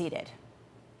has proceeded?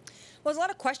 Well, there's a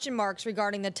lot of question marks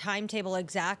regarding the timetable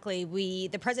exactly.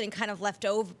 The president kind of left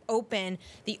open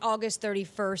the August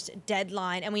 31st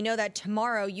deadline. And we know that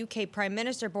tomorrow, UK Prime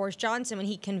Minister Boris Johnson, when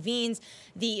he convenes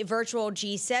the virtual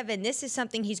G7, this is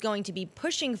something he's going to be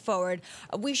pushing forward.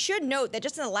 We should note that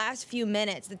just in the last few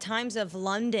minutes, the Times of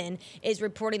London is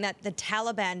reporting that the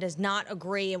Taliban does not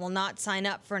agree and will not sign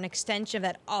up for an extension of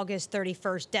that August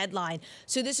 31st deadline.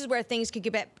 So this is where things could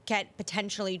get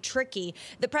potentially tricky.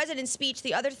 The president's speech,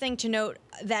 the other thing to note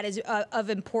that is of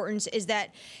importance is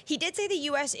that he did say the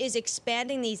U.S. is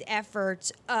expanding these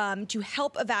efforts to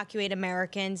help evacuate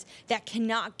Americans that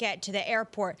cannot get to the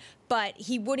airport. But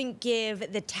he wouldn't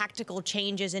give the tactical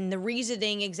changes and the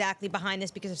reasoning exactly behind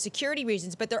this because of security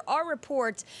reasons. But there are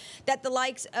reports that the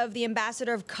likes of the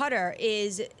ambassador of Qatar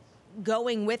is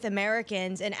going with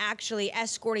Americans and actually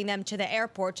escorting them to the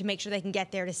airport to make sure they can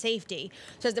get there to safety.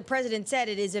 So as the president said,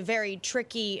 it is a very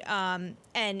tricky and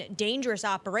dangerous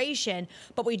operation,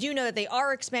 but we do know that they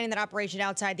are expanding that operation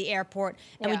outside the airport,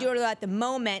 and we do know at the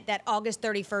moment that August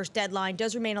 31st deadline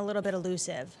does remain a little bit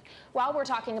elusive. While we're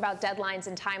talking about deadlines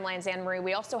and timelines, Anne-Marie,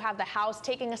 we also have the House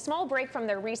taking a small break from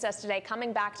their recess today,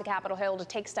 coming back to Capitol Hill to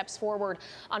take steps forward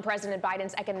on President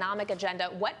Biden's economic agenda.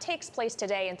 What takes place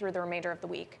today and through the remainder of the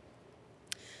week?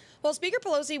 Well, Speaker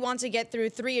Pelosi wants to get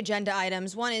through 3 agenda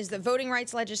items. One is the voting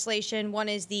rights legislation. One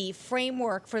is the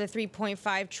framework for the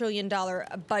 $3.5 trillion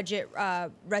budget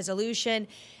resolution.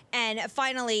 And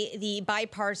finally, the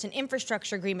bipartisan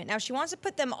infrastructure agreement. Now, she wants to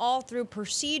put them all through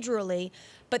procedurally,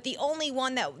 but the only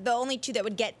two that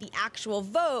would get the actual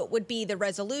vote would be the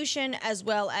resolution as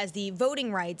well as the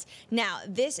voting rights. Now,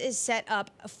 this is set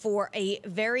up for a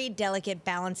very delicate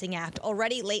balancing act.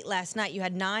 Already late last night, you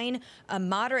had 9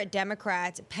 moderate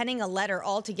Democrats penning a letter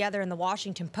all together in the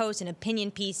Washington Post, an opinion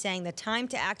piece saying the time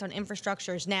to act on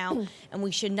infrastructure is now, and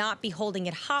we should not be holding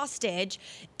it hostage.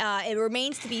 It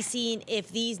remains to be seen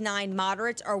if these 9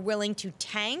 moderates are willing to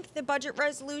tank the budget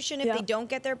resolution if they don't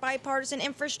get their bipartisan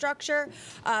infrastructure.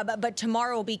 But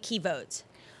tomorrow will be key votes.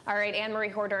 All right, Anne-Marie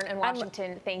Hordern in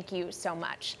Washington, thank you so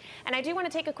much. And I do want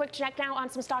to take a quick check now on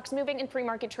some stocks moving in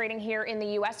pre-market trading here in the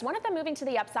U.S. One of them moving to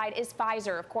the upside is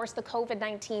Pfizer, of course, the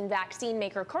COVID-19 vaccine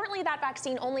maker. Currently, that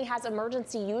vaccine only has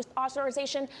emergency use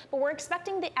authorization, but we're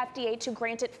expecting the FDA to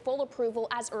grant it full approval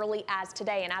as early as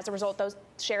today. And as a result, those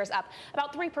shares up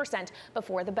about 3%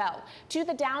 before the bell. To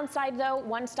the downside, though,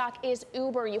 one stock is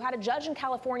Uber. You had a judge in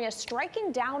California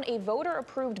striking down a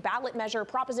voter-approved ballot measure,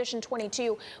 Proposition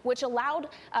 22, which allowed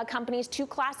companies to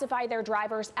classify their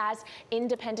drivers as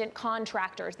independent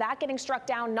contractors. That getting struck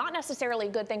down, not necessarily a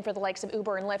good thing for the likes of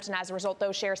Uber and Lyft, and as a result,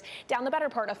 those shares down the better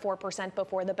part of 4%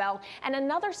 before the bell. And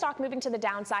another stock moving to the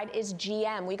downside is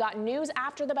GM. We got news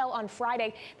after the bell on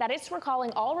Friday that it's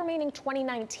recalling all remaining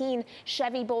 2019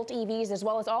 Chevy Bolt EVs as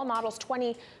well as all models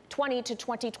 2020 to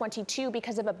 2022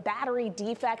 because of a battery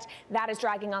defect. That is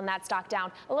dragging on that stock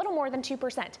down a little more than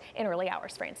 2% in early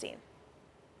hours. Francine.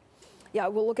 Yeah,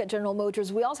 we'll look at General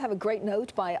Motors. We also have a great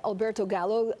note by Alberto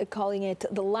Gallo calling it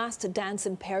the last dance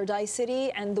in Paradise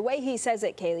City. And the way he says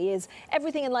it, Kailey, is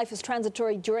everything in life is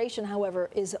transitory. Duration, however,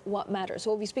 is what matters. So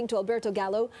we'll be speaking to Alberto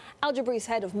Gallo, Algebris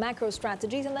head of macro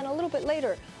strategies. And then a little bit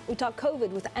later, we talk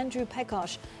COVID with Andrew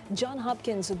Pekosz, John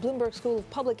Hopkins, Bloomberg School of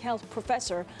Public Health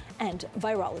professor and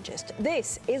virologist.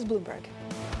 This is Bloomberg.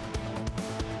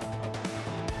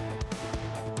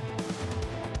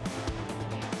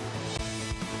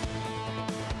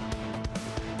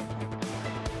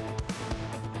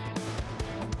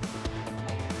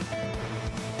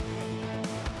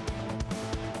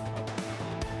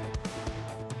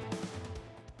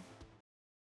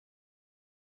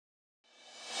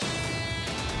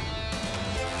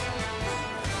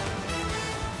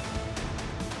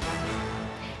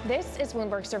 This is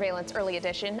Bloomberg Surveillance Early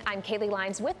Edition. I'm Kailey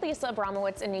Leinz with Lisa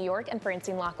Abramowitz in New York and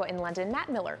Francine Lacqua in London.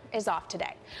 Matt Miller is off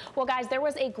today. Well, guys, there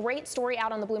was a great story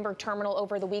out on the Bloomberg terminal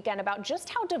over the weekend about just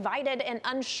how divided and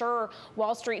unsure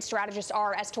Wall Street strategists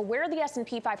are as to where the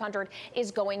S&P 500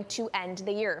 is going to end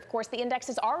the year. Of course, the index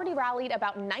has already rallied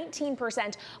about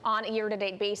 19% on a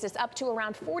year-to-date basis, up to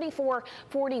around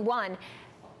 44.41.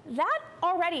 That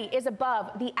already is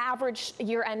above the average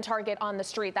year-end target on the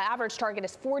street. The average target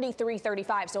is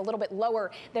 43.35, so a little bit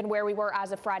lower than where we were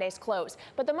as of Friday's close.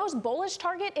 But the most bullish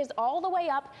target is all the way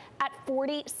up at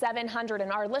 4,700.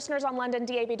 And our listeners on London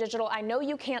DAB Digital, I know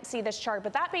you can't see this chart,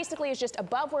 but that basically is just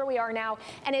above where we are now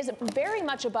and is very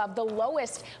much above the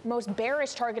lowest, most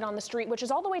bearish target on the street, which is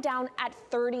all the way down at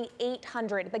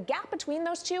 3,800. The gap between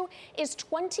those two is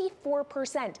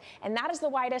 24%, and that is the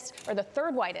widest, or the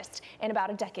third widest, in about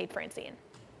a decade. Francine.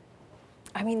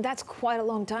 I mean, that's quite a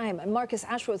long time. And Marcus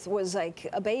Ashworth was like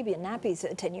a baby in nappies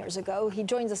 10 years ago. He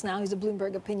joins us now. He's a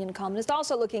Bloomberg opinion columnist,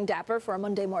 also looking dapper for a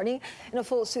Monday morning in a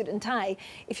full suit and tie.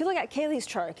 If you look at Kailey's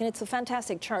chart, and it's a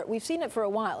fantastic chart, we've seen it for a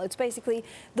while. It's basically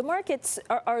the markets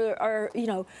are you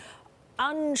know,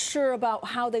 unsure about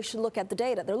how they should look at the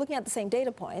data. They're looking at the same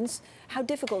data points. How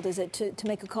difficult is it to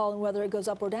make a call on whether it goes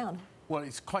up or down? Well,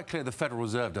 it's quite clear the Federal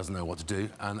Reserve doesn't know what to do,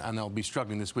 and they'll be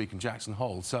struggling this week in Jackson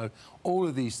Hole. So all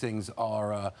of these things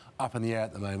are up in the air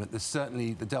at the moment. There's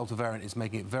certainly the Delta variant is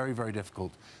making it very, very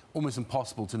difficult, almost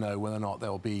impossible to know whether or not there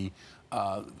will be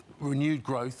renewed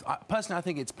growth. Personally, I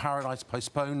think it's paradise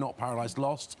postponed, not paradise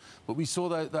lost. But we saw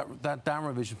that down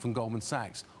revision from Goldman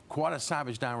Sachs. Quite a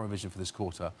savage down revision for this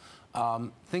quarter.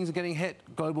 Things are getting hit.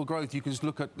 Global growth, you can just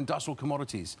look at industrial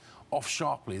commodities off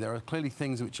sharply. There are clearly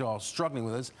things which are struggling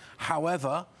with us.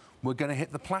 However, we're going to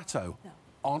hit the plateau,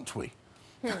 aren't we?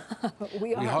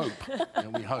 We are. We hope. Yeah,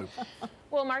 we hope.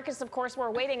 Well, Marcus, of course, we're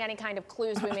awaiting any kind of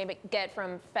clues we may get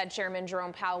from Fed Chairman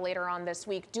Jerome Powell later on this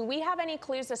week. Do we have any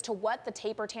clues as to what the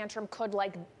taper tantrum could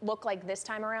look like this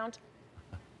time around?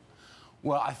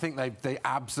 Well, I think they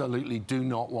absolutely do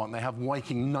not want. They have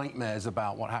waking nightmares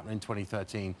about what happened in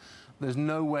 2013. There's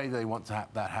no way they want to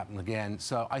have that happen again.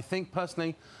 So I think,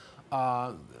 personally,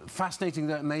 fascinating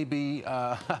that it may be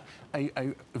a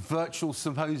virtual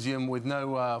symposium with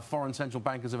no foreign central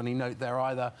bankers of any note there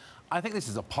either. I think this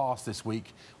is a pass this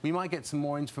week. We might get some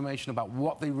more information about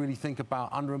what they really think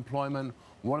about underemployment,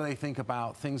 what do they think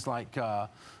about things like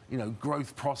you know,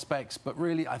 growth prospects, but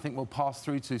really I think we'll pass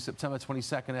through to September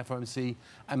 22nd FOMC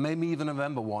and maybe even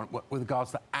November 1 with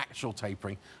regards to actual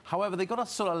tapering. However, they've got to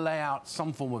sort of lay out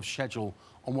some form of schedule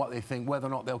on what they think, whether or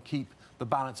not they'll keep the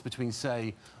balance between,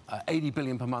 say, 80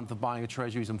 billion per month of buying of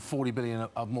treasuries and 40 billion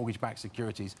of mortgage-backed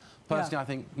securities. Personally, I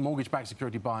think mortgage-backed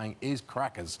security buying is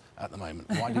crackers at the moment.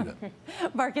 Why do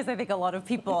that? Marcus, I think a lot of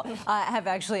people have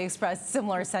actually expressed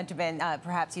similar sentiment,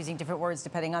 perhaps using different words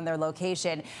depending on their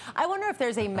location. I wonder if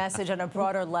there's a message on a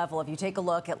broader level. If you take a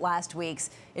look at last week's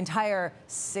entire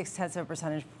 0.6 of a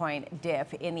percentage point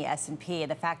dip in the S&P and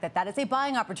the fact that that is a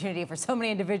buying opportunity for so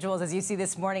many individuals, as you see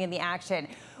this morning in the action,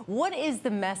 what is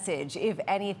the message, if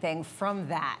anything, from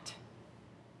that?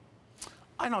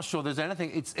 I'm not sure there's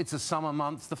anything. It's a summer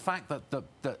month. The fact that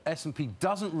the S&P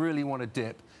doesn't really want to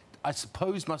dip, I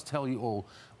suppose, must tell you all,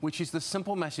 which is the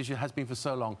simple message it has been for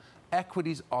so long.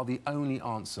 Equities are the only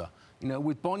answer. You know,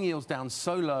 with bond yields down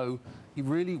so low,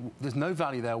 there's no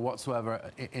value there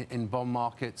whatsoever in bond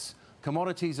markets.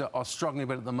 Commodities are struggling a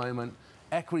bit at the moment.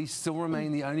 Equities still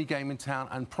remain the only game in town,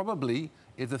 and probably,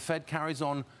 if the Fed carries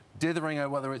on dithering over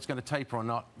whether it's going to taper or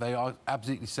not, they are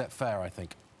absolutely set fair, I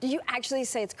think. Did you actually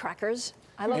say it's crackers?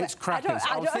 I love it's crackers.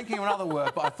 I was thinking of another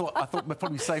word, but I thought we're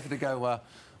probably safer to go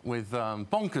with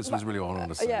bonkers was really what I wanted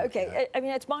to say. Yeah, okay. Yeah. I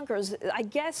mean, it's bonkers. I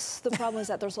guess the problem is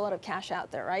that there's a lot of cash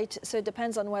out there, right? So it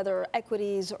depends on whether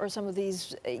equities or some of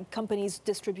these companies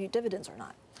distribute dividends or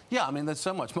not. Yeah, I mean, there's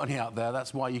so much money out there.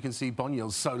 That's why you can see bond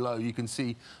yields so low. You can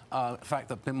see the fact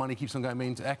that the money keeps on going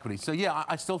into equities. So, yeah,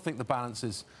 I still think the balance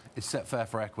is set fair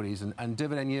for equities and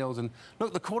dividend yields. And,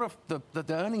 look, the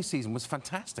earnings season was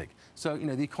fantastic. So, you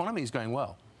know, the economy is going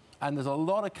well. And there's a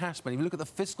lot of cash spending. If you look at the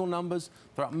fiscal numbers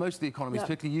throughout most of the economies,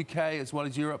 particularly UK as well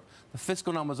as Europe, the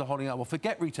fiscal numbers are holding up. Well,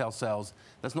 forget retail sales.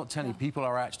 That's not telling you people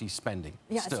are actually spending.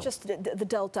 Yeah, still. It's just the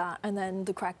delta and then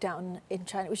the crackdown in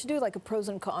China. We should do like a pros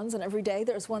and cons, and every day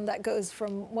there's one that goes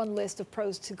from one list of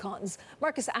pros to cons.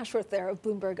 Marcus Ashworth there of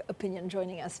Bloomberg Opinion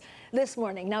joining us this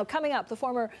morning. Now, coming up, the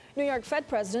former New York Fed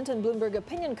president and Bloomberg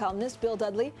Opinion columnist Bill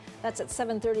Dudley. That's at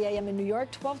 7:30 a.m. in New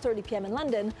York, 12:30 p.m. in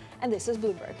London, and this is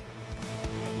Bloomberg.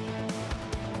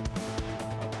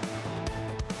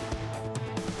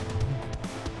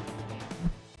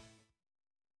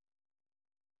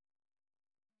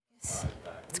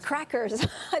 It's crackers.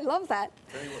 I love that.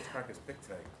 Tell you what's crackers,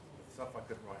 Pictet. Stuff I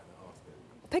couldn't write in the article.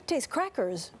 Pictet's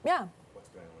crackers, yeah. What's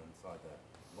going on inside there?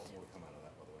 A lot more to come out of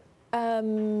that, by the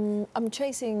way. I'm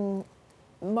chasing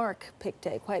Mark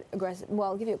Pictet, quite aggressive. Well,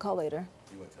 I'll give you a call later.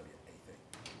 He won't tell you anything.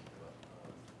 But,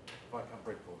 if I come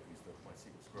Bridgeport, he's my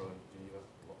secret squirrel in Geneva.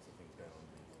 Lots of things going on.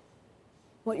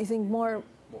 What you think more?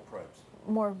 More probes.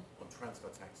 More. On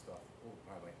transfer tax stuff, all the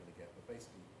power they're going to get. But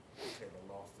basically, they're the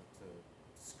last to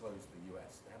disclose the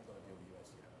US. They haven't done a deal with the US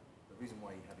yet. The reason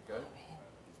why he had to go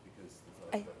is because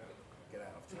there's get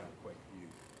out of town quick view.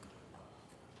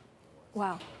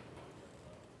 Wow.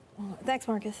 Well, thanks,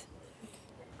 Marcus.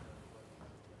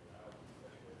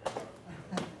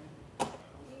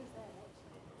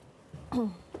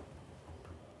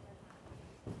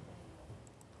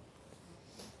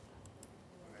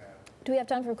 Do we have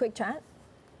time for a quick chat?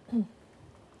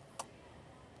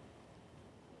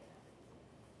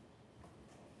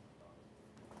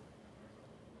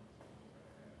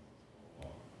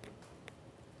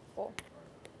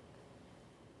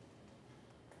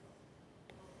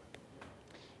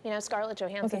 You know, Scarlett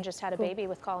Johansson just had a baby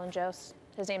with Colin Jost.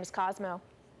 His name is Cosmo.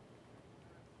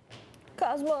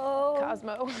 Cosmo.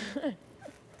 Cosmo.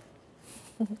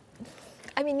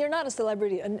 I mean, you're not a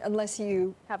celebrity unless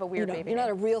you have a weird baby. You're not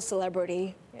a real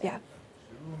celebrity. Yeah.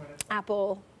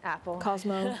 Apple.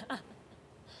 Cosmo.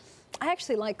 I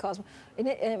actually like Cosmo. In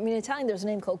Italian, there's a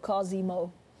name called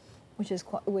Cosimo, which is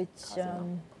it's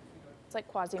like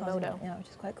Quasimodo. Yeah, which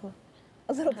is quite cool.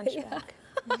 A little bit. Yeah.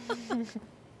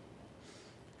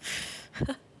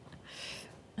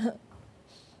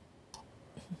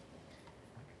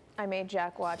 I made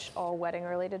Jack watch all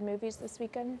wedding-related movies this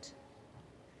weekend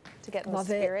to get in Love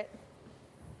the it. spirit.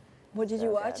 What did you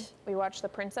watch? Good. We watched The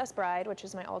Princess Bride, which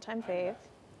is my all-time fave.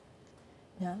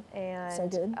 Yeah. And So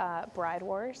good. Bride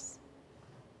Wars.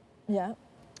 Yeah.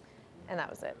 And that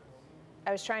was it.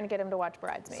 I was trying to get him to watch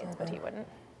Bridesmaids, but he wouldn't.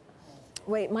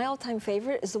 Wait, my all-time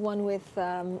favorite is the one with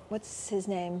what's his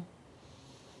name?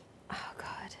 Oh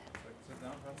God.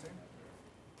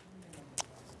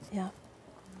 Yeah.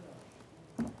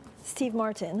 Steve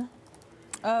Martin.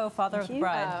 Oh, Father of the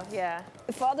Bride. Oh, yeah.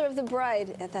 Father of the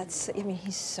Bride. That's. I mean,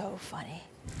 he's so funny.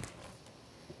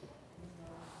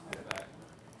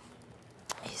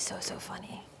 He's so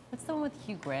funny. What's the one with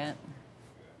Hugh Grant?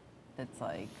 That's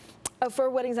like. Oh, Four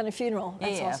Weddings and a Funeral.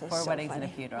 That's Yeah, also Four so Weddings funny.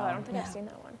 and a Funeral. Oh, I don't think I've seen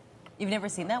that one. You've never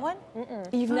seen that one?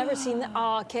 You've never seen that?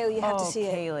 Oh, Kailey, you have to see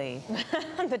Kailey.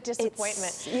 it. The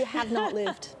disappointment. You have not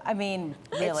lived. I mean,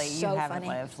 really, It's you so haven't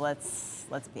funny. lived.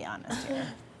 Let's be honest here.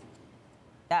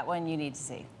 That one you need to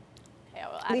see. Yeah,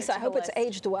 well, add it Lisa, to I the hope it's list.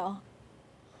 aged well.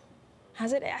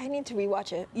 Has it? I need to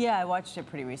rewatch it. Yeah, I watched it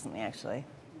pretty recently, actually.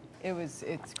 It's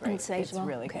great. It's aged well?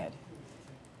 really Okay. good.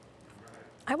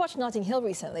 I watched Notting Hill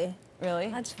recently. Really?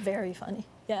 That's very funny.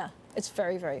 Yeah, it's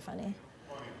very, very funny.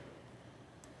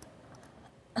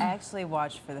 I actually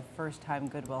watched for the first time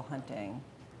Good Will Hunting.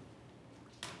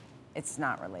 It's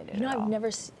not related You know, at all. I've never.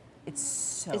 It's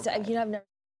so It's good. you know, I've never.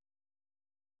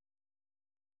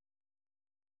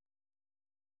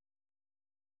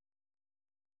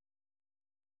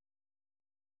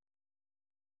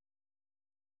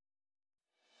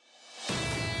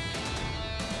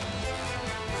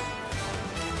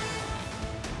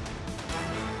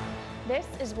 This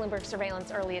is Bloomberg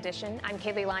Surveillance Early Edition. I'm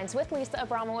Kailey Leinz with Lisa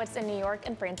Abramowitz in New York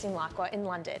and Francine Lacqua in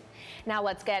London. Now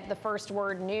let's get the first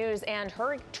word news. And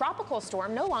tropical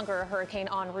storm, no longer a Hurricane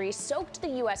Henri, soaked the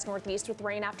U.S. Northeast with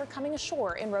rain after coming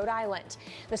ashore in Rhode Island.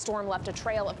 The storm left a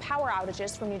trail of power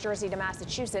outages from New Jersey to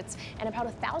Massachusetts, and about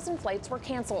 1,000 flights were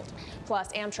canceled.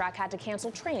 Plus, Amtrak had to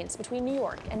cancel trains between New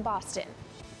York and Boston.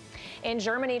 In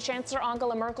Germany, Chancellor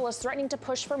Angela Merkel is threatening to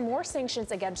push for more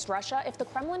sanctions against Russia if the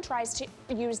Kremlin tries to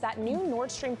use that new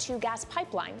Nord Stream 2 gas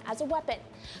pipeline as a weapon.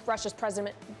 Russia's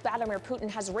President Vladimir Putin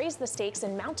has raised the stakes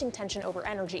in mounting tension over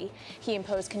energy. He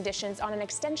imposed conditions on an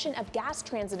extension of gas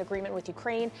transit agreement with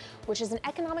Ukraine, which is an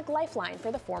economic lifeline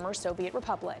for the former Soviet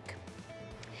republic.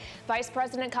 Vice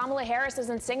President Kamala Harris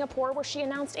is in Singapore, where she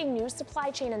announced a new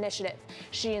supply chain initiative.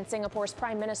 She and Singapore's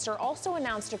Prime Minister also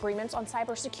announced agreements on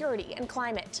cybersecurity and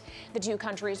climate. The two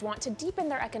countries want to deepen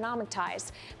their economic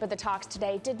ties, but the talks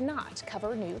today did not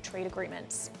cover new trade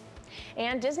agreements.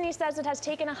 And Disney says it has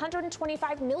taken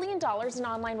 $125 million in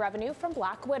online revenue from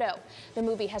Black Widow. The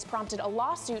movie has prompted a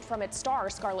lawsuit from its star,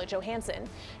 Scarlett Johansson.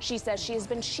 She says she has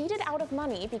been cheated out of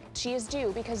money she is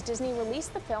due because Disney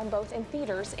released the film both in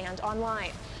theaters and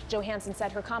online. Johansson said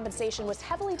her compensation was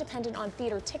heavily dependent on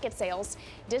theater ticket sales.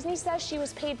 Disney says she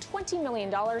was paid $20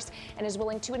 million and is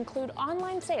willing to include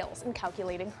online sales in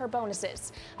calculating her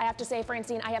bonuses. I have to say,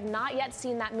 Francine, I have not yet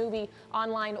seen that movie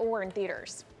online or in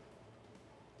theaters.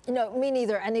 No, me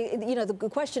neither. And, you know, the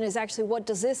question is actually, what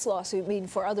does this lawsuit mean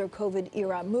for other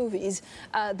COVID-era movies?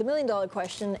 The million-dollar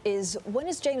question is, when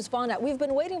is James Bond out? We've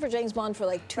been waiting for James Bond for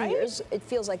like 2 years. It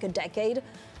feels like a decade.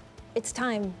 It's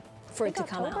time for it to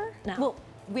come out now. Well,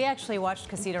 we actually watched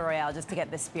Casino Royale just to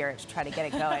get the spirit, to try to get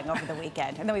it going over the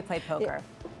weekend. And then we played poker.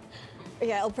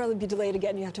 Yeah, it'll probably be delayed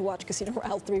again. You have to watch Casino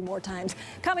Royale 3 more times.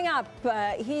 Coming up,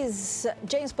 he's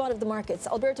James Bond of the markets,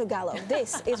 Alberto Gallo.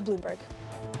 This is Bloomberg.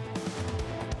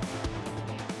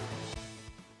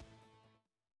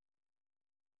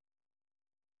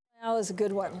 That was a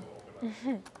good one.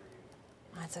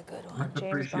 That's a good one.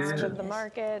 James Bond of the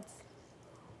markets.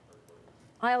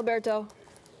 Hi, Alberto.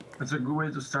 That's a good way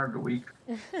to start the week.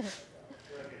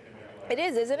 It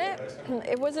is, isn't it?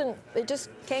 It wasn't. It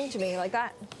just came to me like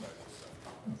that.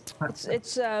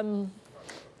 It's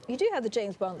you do have the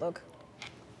James Bond look.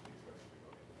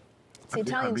 It's the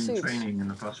Italian I've been suits. training in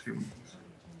the past few months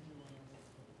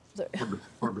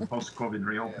for the post-COVID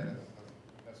reopening.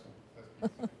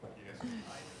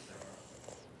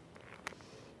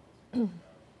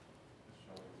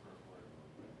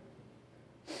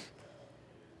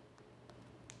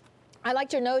 I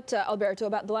liked your note, Alberto,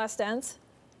 about The Last Dance.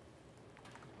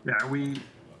 Yeah, we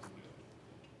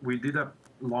did a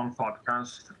long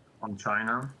podcast on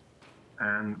China,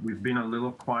 and we've been a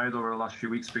little quiet over the last few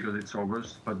weeks because it's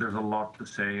August, but there's a lot to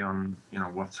say on,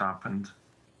 what's happened.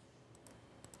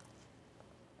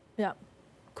 Yeah,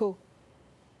 cool.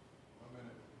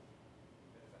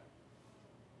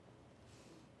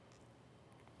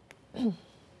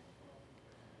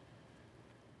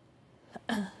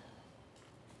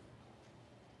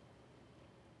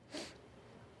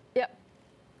 Yep.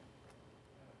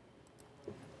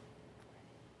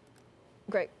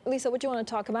 Great. Lisa, what do you want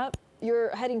to talk about?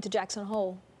 You're heading to Jackson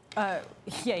Hole.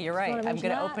 Yeah, you're right. I'm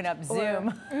going to open up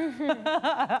Zoom.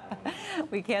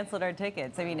 We canceled our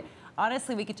tickets. I mean,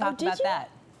 honestly, we could talk about that.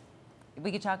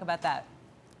 We could talk about that.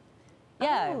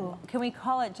 Yeah. Oh. Can we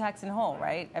call it Jackson Hole,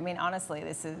 right? I mean, honestly,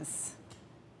 this is,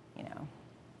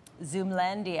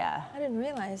 Zoomlandia. I didn't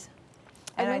realize.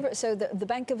 I remember, so the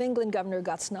Bank of England governor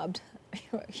got snubbed.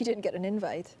 He didn't get an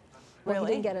invite. Well,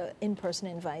 really? He didn't get an in-person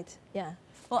invite. Yeah.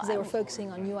 Well, they were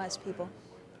focusing on U.S. people.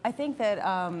 I think that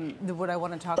what I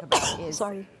want to talk about is...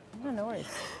 Sorry. No worries.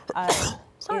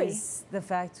 Sorry. Is the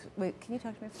fact... Wait, can you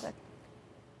talk to me for a sec?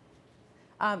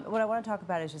 What I want to talk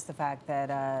about is just the fact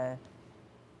that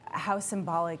how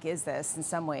symbolic is this, in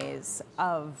some ways,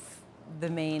 of the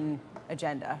main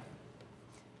agenda,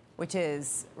 which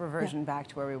is reversion back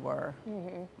to where we were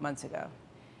months ago.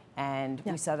 And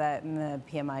we saw that in the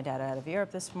PMI data out of Europe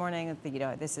this morning.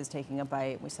 This is taking a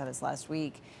bite. We saw this last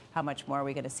week. How much more are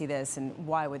we going to see this, and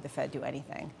why would the Fed do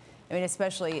anything? I mean,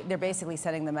 especially, they're basically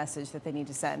sending the message that they need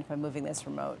to send by moving this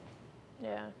remote.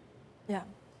 Yeah. Yeah.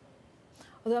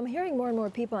 Although I'm hearing more and more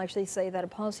people actually say that a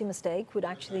policy mistake would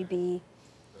actually be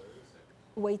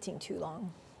waiting too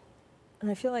long. And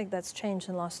I feel like that's changed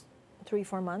in the last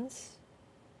 3-4 months.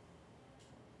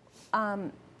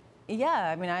 Yeah,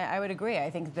 I mean, I would agree. I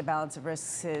think the balance of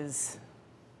risks is,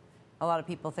 a lot of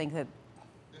people think that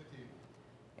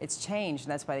it's changed,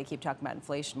 and that's why they keep talking about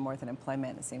inflation more than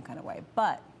employment in the same kind of way.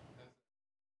 But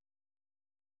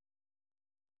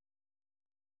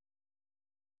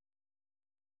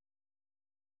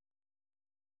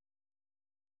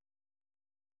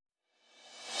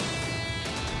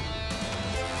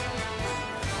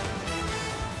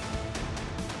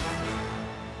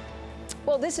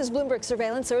well, this is Bloomberg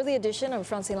Surveillance, early edition. I'm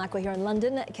Francine Lacqua here in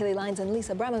London, Kailey Leinz and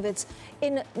Lisa Abramovitz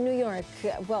in New York.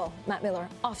 Well, Matt Miller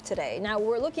off today. Now,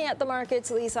 we're looking at the markets.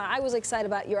 Lisa, I was excited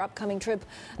about your upcoming trip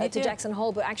to Jackson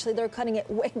Hole, but actually they're cutting it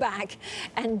way back,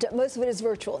 and most of it is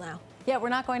virtual now. Yeah, we're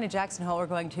not going to Jackson Hole. We're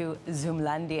going to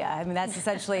Zoomlandia. I mean, that's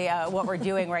essentially what we're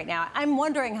doing right now. I'm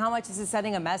wondering how much this is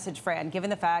sending a message, Fran, given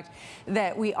the fact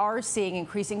that we are seeing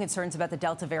increasing concerns about the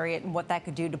Delta variant and what that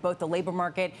could do to both the labor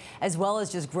market as well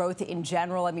as just growth in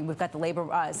general. I mean, we've got the Labor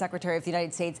Secretary of the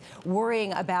United States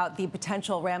worrying about the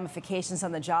potential ramifications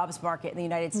on the jobs market in the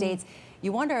United States.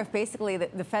 You wonder if basically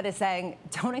the Fed is saying,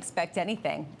 don't expect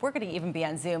anything. We're going to even be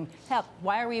on Zoom. Hell,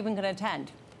 why are we even going to attend?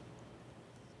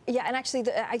 Yeah, and actually,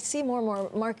 I see more and more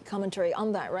market commentary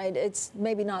on that, right? It's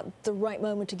maybe not the right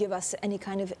moment to give us any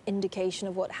kind of indication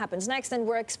of what happens next. And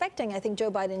we're expecting, I think,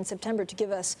 Joe Biden in September to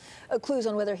give us clues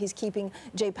on whether he's keeping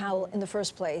Jay Powell in the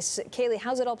first place. Kailey,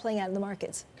 how's it all playing out in the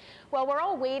markets? Well, we're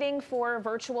all waiting for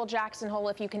virtual Jackson Hole,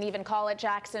 if you can even call it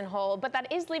Jackson Hole, but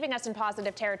that is leaving us in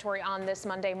positive territory on this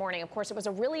Monday morning. Of course, it was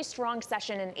a really strong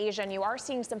session in Asia, and you are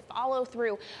seeing some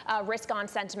follow-through risk-on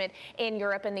sentiment in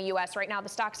Europe and the U.S. Right now, the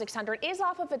Stoxx 600 is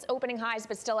off of its opening highs,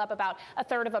 but still up about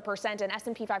 1/3%, and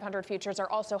S&P 500 futures are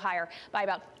also higher by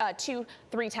about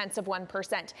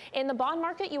 0.2%. In the bond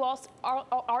market, you also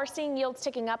are seeing yields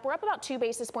ticking up. We're up about 2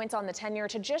 basis points on the 10-year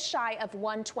to just shy of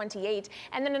 128.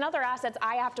 And then in other assets,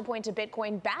 I have to point to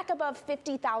Bitcoin back above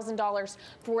 $50,000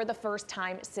 for the first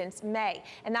time since May.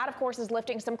 And that, of course, is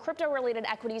lifting some crypto-related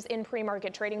equities in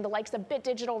pre-market trading. The likes of Bit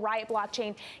Digital, Riot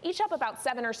Blockchain, each up about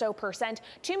 7% or so.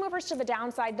 Two movers to the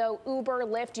downside, though, Uber,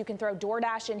 Lyft, you can throw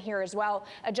DoorDash in here as well.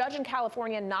 A judge in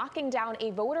California knocking down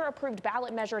a voter-approved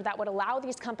ballot measure that would allow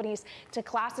these companies to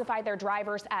classify their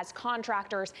drivers as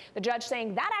contractors. The judge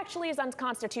saying that actually is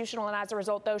unconstitutional, and as a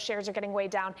result, those shares are getting weighed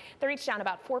down. They're each down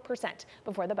about 4%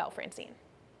 before the bell, Francine.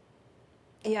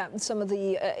 Yeah, some of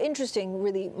the interesting,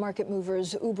 really, market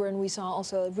movers, Uber, and we saw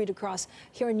also read across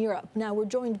here in Europe. Now, we're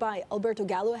joined by Alberto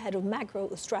Gallo, head of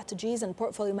macro strategies and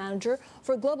portfolio manager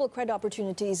for global credit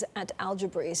opportunities at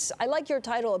Algebris. I like your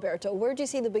title, Alberto. Where do you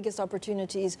see the biggest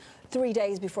opportunities 3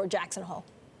 days before Jackson Hole?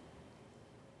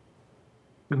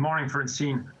 Good morning,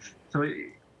 Francine. So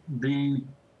the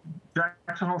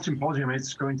Jackson Hole Symposium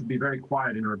is going to be very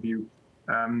quiet in our view.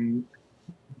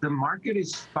 The market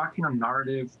is stuck in a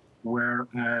narrative where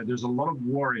there's a lot of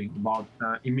worry about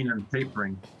imminent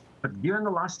tapering. But given the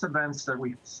last events that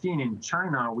we've seen in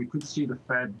China, we could see the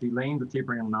Fed delaying the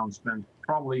tapering announcement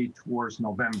probably towards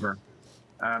November.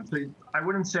 So I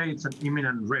wouldn't say it's an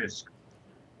imminent risk.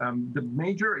 The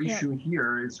major issue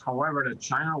here is, however, that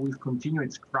China will continue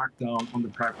its crackdown on the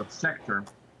private sector.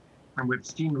 And we've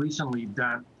seen recently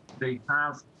that they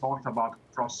have talked about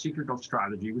cross-cyclical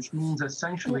strategy, which means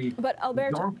essentially we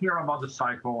don't care about the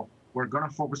cycle. We're going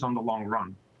to focus on the long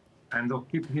run. And they'll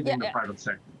keep hitting the private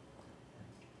sector.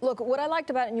 Look, what I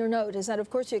liked about it in your note is that, of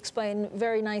course, you explain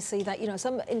very nicely that, you know,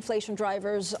 some inflation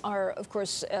drivers are, of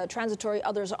course, transitory,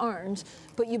 others aren't.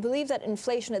 But you believe that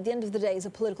inflation, at the end of the day, is a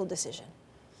political decision.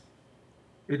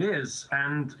 It is.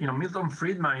 And, you know, Milton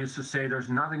Friedman used to say there's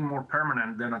nothing more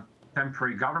permanent than a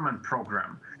temporary government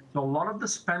program. So a lot of the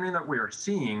spending that we are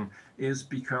seeing is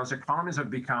because economies have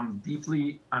become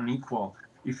deeply unequal.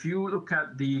 If you look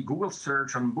at the Google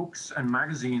search on books and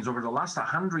magazines over the last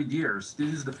 100 years,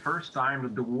 this is the first time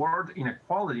that the word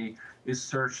inequality is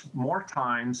searched more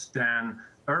times than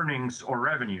earnings or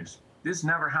revenues. This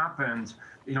never happened,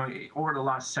 you know, over the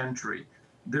last century.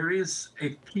 There is a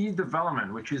key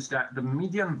development, which is that the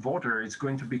median voter is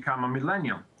going to become a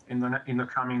millennial in the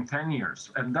coming 10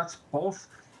 years. And that's both,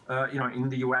 you know, in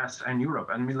the US and Europe.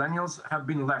 And millennials have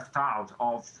been left out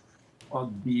of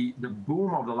the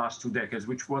boom of the last 2 decades,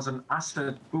 which was an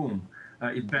asset boom.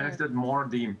 It benefited more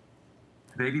the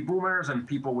baby boomers and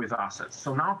people with assets.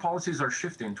 So now policies are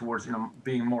shifting towards, you know,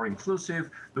 being more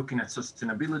inclusive, looking at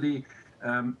sustainability.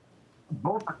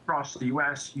 Both across the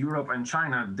US, Europe, and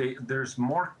China, there's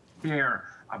more care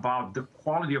about the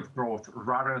quality of growth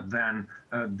rather than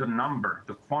the number,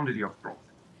 the quantity of growth.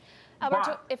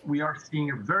 Alberto, but we are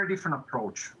seeing a very different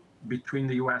approach between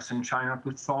the US and China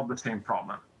to solve the same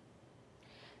problem.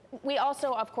 We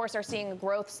also, of course, are seeing a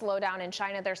growth slowdown in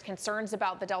China. There's concerns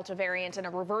about the Delta variant and a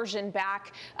reversion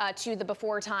back to the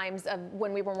before times of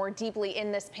when we were more deeply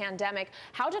in this pandemic.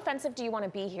 How defensive do you want to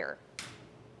be here?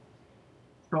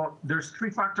 So there's 3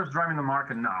 factors driving the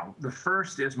market now. The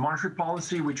first is monetary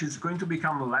policy, which is going to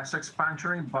become less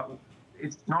expansionary, but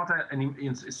it's not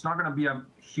going to be a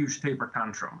huge taper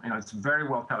tantrum. You know, it's very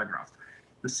well telegraphed.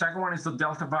 The second one is the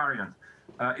Delta variant.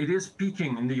 It is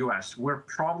peaking in the US. We're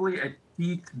probably at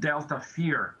peak Delta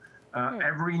fear.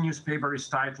 Every newspaper is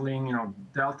titling, you know,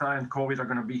 Delta and COVID are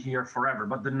going to be here forever.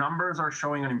 But the numbers are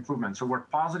showing an improvement. So we're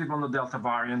positive on the Delta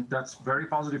variant. That's very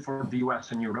positive for the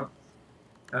US and Europe.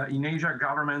 In Asia,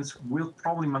 governments will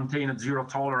probably maintain a zero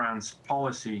tolerance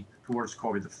policy towards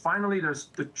COVID. Finally, there's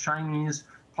the Chinese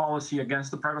policy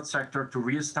against the private sector to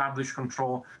reestablish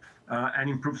control and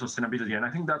improve sustainability. And I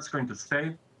think that's going to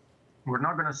stay. We're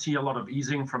not going to see a lot of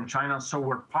easing from China. So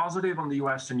we're positive on the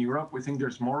US and Europe. We think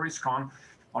there's more risk on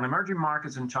emerging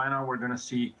markets in China. We're going to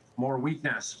see more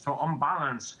weakness. So on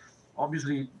balance,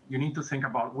 obviously, you need to think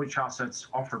about which assets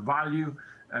offer value.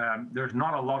 There's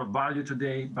not a lot of value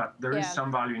today, but there is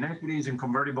some value in equities, in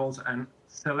convertibles, and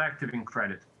selective in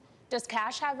credit. Does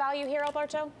cash have value here,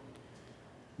 Alberto?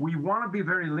 We want to be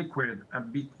very liquid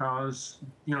because,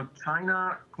 you know,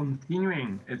 China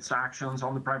continuing its actions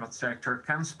on the private sector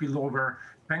can spill over,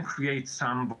 can create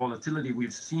some volatility.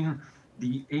 We've seen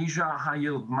the Asia high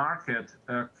yield market,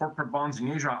 corporate bonds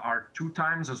in Asia are 2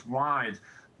 times as wide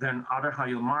than other high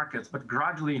yield markets, but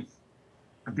gradually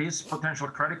this potential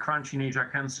credit crunch in Asia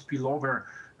can spill over.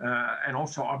 And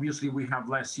also, obviously, we have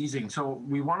less easing. So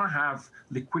we want to have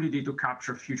liquidity to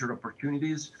capture future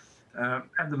opportunities.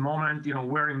 At the moment, you know,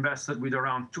 we're invested with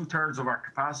around 2/3 of our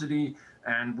capacity,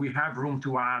 and we have room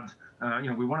to add. You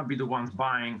know, we want to be the ones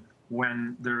buying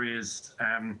when there is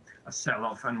a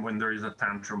sell-off and when there is a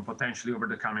tantrum potentially over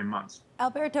the coming months.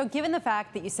 Alberto, given the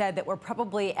fact that you said that we're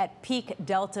probably at peak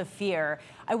Delta fear,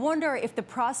 I wonder if the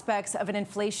prospects of an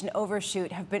inflation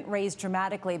overshoot have been raised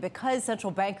dramatically because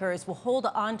central bankers will hold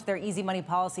on to their easy money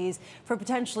policies for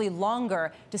potentially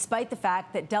longer, despite the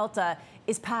fact that Delta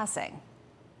is passing.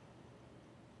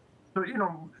 So, you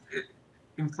know,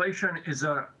 inflation is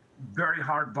a very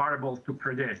hard variable to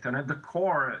predict. And at the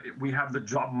core, we have the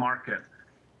job market.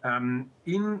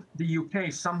 In the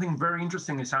UK, something very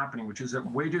interesting is happening, which is that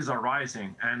wages are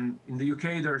rising. And in the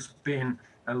UK, there's been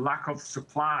a lack of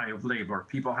supply of labor.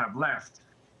 People have left.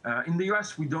 In the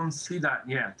US, we don't see that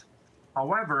yet.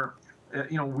 However,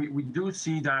 you know, we do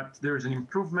see that there's an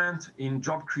improvement in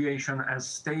job creation as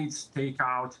states take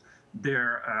out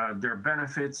their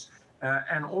benefits.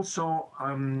 And also,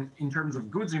 in terms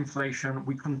of goods inflation,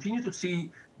 we continue to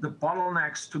see the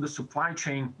bottlenecks to the supply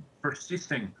chain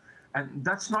persisting. And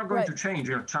that's not going to change.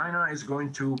 You know, China is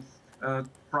going to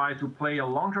try to play a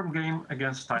long-term game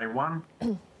against Taiwan.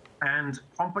 And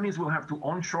companies will have to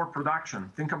onshore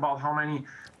production. Think about how many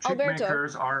chip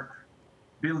makers are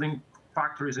building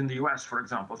factories in the US, for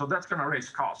example. So that's going to raise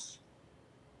costs.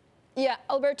 Yeah,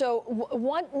 Alberto,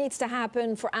 what needs to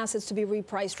happen for assets to be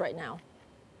repriced right now?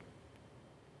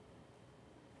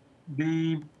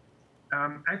 The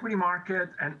equity market,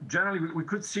 and generally we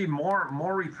could see more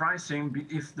repricing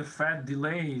if the Fed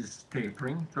delays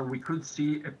tapering. So we could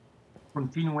see a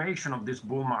continuation of this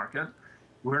bull market.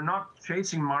 We're not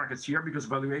chasing markets here because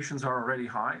valuations are already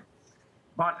high.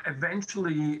 But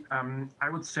eventually, I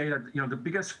would say that the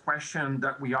biggest question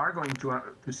that we are going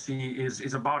to see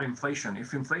is about inflation.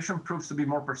 If inflation proves to be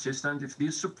more persistent, if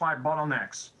these supply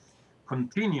bottlenecks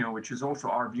continue, which is also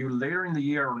our view, later in the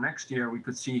year or next year, we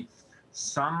could see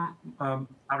some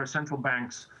other central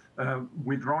banks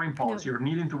withdrawing policy or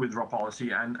needing to withdraw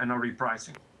policy and a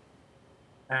repricing.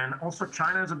 And also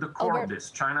China is at the core of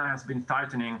this. China has been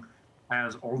tightening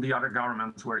as all the other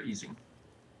governments were easing.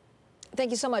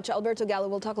 Thank you so much, Alberto Gallo.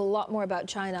 We'll talk a lot more about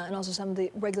China and also some of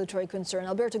the regulatory concern.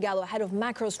 Alberto Gallo, head of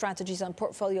macro strategies and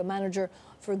portfolio manager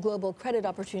for global credit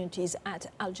opportunities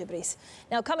at Algebris.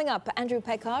 Now, coming up, Andrew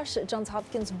Pekosz, Johns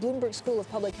Hopkins Bloomberg School of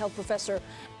Public Health professor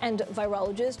and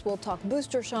virologist. We'll talk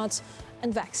booster shots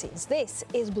and vaccines. This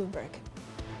is Bloomberg.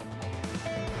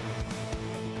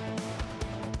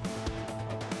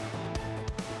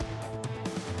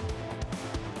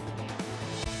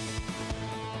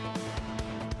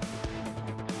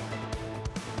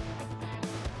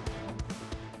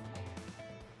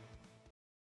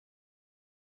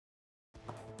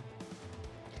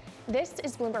 This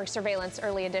is Bloomberg Surveillance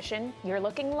Early Edition. You're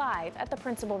looking live at the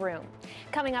principal room.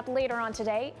 Coming up later on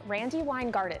today, Randi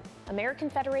Weingarten, American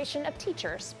Federation of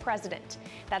Teachers president.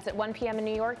 That's at 1 p.m. in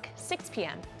New York, 6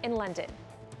 p.m. in London.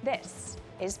 This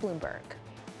is Bloomberg.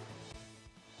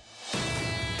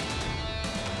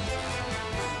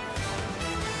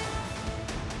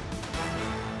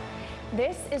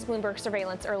 This is Bloomberg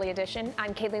Surveillance Early Edition.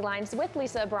 I'm Kailey Leinz with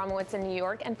Lisa Abramowitz in New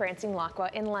York and Francine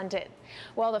Lacqua in London.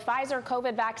 Well, the Pfizer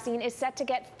COVID vaccine is set to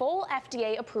get full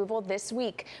FDA approval this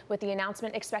week, with the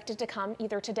announcement expected to come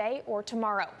either today or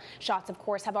tomorrow. Shots, of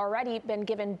course, have already been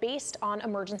given based on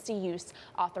emergency use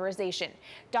authorization.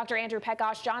 Dr. Andrew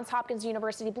Pekosz, Johns Hopkins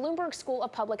University Bloomberg School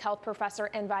of Public Health professor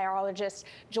and virologist,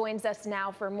 joins us now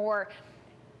for more.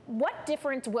 What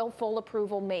difference will full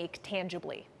approval make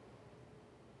tangibly?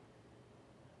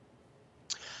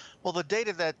 Well, the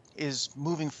data that is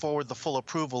moving forward, the full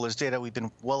approval, is data we've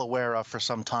been well aware of for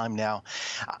some time now.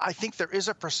 I think there is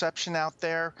a perception out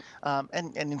there,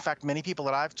 and in fact, many people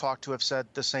that I've talked to have said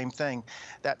the same thing,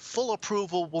 that full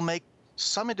approval will make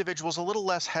some individuals a little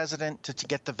less hesitant to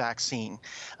get the vaccine.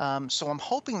 So I'm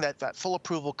hoping that that full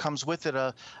approval comes with it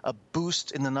a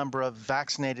boost in the number of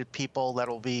vaccinated people that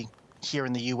will be here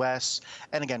in the U.S.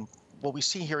 And again, what we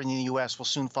see here in the U.S. will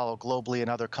soon follow globally in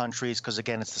other countries because,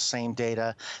 again, it's the same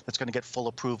data that's going to get full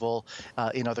approval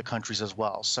in other countries as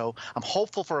well. So I'm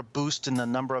hopeful for a boost in the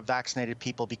number of vaccinated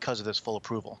people because of this full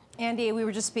approval. Andy, we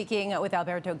were just speaking with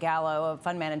Alberto Gallo, a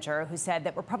fund manager, who said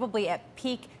that we're probably at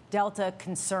peak Delta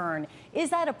concern.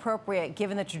 Is that appropriate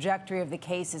given the trajectory of the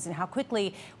cases, and how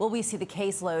quickly will we see the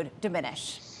caseload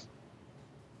diminish?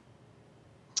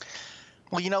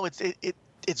 Well, you know,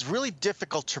 it's really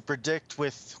difficult to predict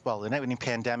with, well, in any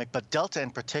pandemic, but Delta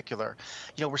in particular.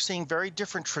 You know, we're seeing very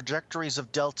different trajectories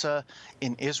of Delta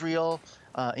in Israel,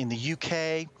 in the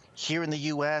UK, here in the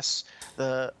US.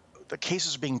 The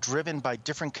cases are being driven by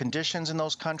different conditions in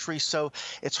those countries. So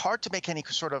it's hard to make any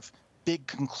sort of big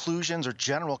conclusions or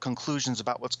general conclusions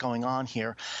about what's going on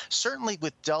here. Certainly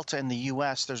with Delta in the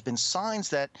US, there's been signs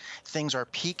that things are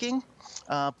peaking,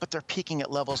 but they're peaking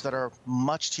at levels that are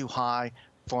much too high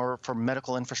for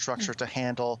medical infrastructure to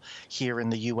handle here in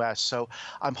the U.S. So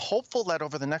I'm hopeful that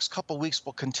over the next couple of weeks,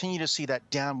 we'll continue to see that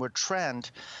downward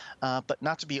trend, but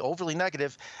not to be overly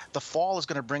negative. The fall is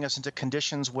going to bring us into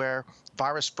conditions where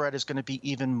virus spread is going to be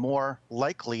even more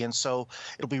likely. And so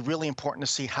it'll be really important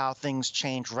to see how things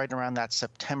change right around that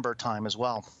September time as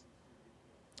well.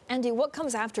 Andy, what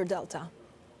comes after Delta?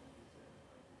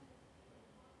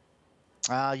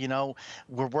 You know,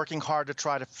 we're working hard to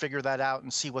try to figure that out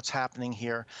and see what's happening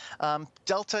here.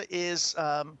 Delta is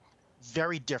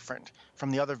very different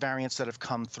from the other variants that have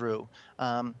come through.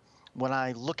 When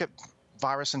I look at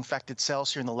virus-infected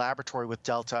cells here in the laboratory with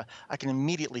Delta, I can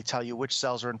immediately tell you which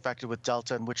cells are infected with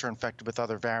Delta and which are infected with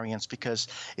other variants because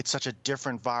it's such a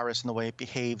different virus in the way it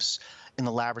behaves in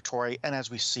the laboratory and as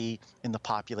we see in the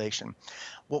population.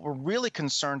 What we're really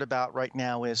concerned about right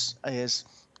now is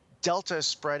Delta is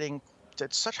spreading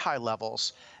at such high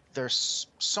levels. There's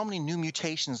so many new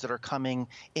mutations that are coming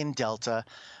in Delta.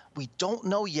 We don't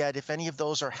know yet if any of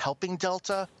those are helping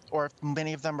Delta or if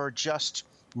many of them are just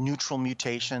neutral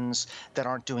mutations that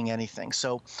aren't doing anything.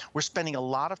 So we're spending a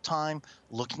lot of time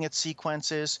looking at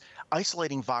sequences,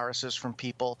 isolating viruses from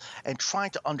people, and trying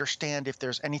to understand if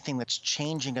there's anything that's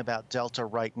changing about Delta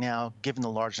right now, given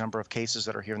the large number of cases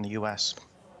that are here in the U.S.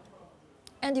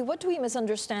 Andy, what do we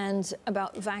misunderstand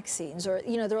about vaccines? Or,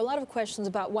 there are a lot of questions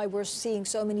about why we're seeing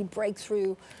so many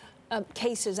breakthrough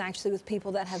cases actually with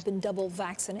people that have been double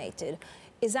vaccinated.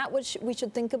 Is that what we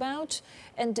should think about?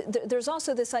 And there's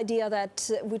also this idea that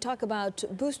we talk about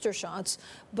booster shots,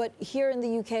 but here in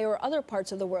the UK or other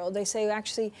parts of the world, they say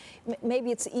actually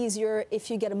maybe it's easier if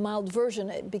you get a mild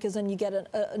version because then you get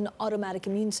an automatic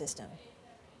immune system.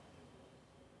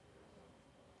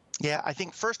 Yeah, I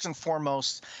think first and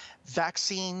foremost,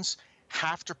 vaccines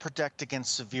have to protect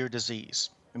against severe disease,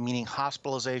 meaning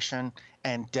hospitalization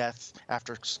and death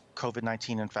after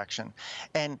COVID-19 infection.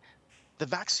 And the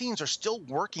vaccines are still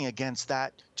working against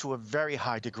that to a very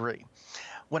high degree.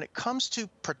 When it comes to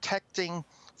protecting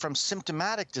from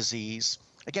symptomatic disease,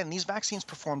 again, these vaccines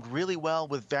performed really well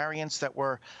with variants that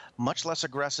were much less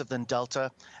aggressive than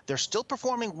Delta. They're still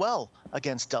performing well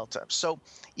against Delta. So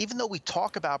even though we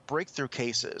talk about breakthrough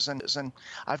cases, and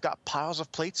I've got piles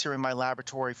of plates here in my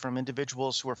laboratory from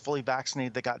individuals who are fully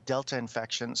vaccinated that got Delta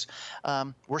infections,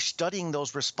 we're studying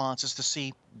those responses to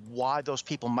see why those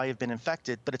people might have been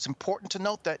infected. But it's important to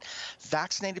note that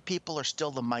vaccinated people are still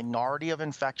the minority of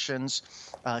infections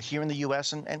here in the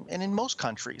U.S. and in most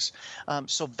countries.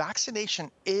 So vaccination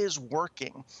is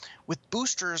working. With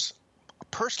boosters,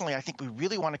 personally, I think we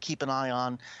really want to keep an eye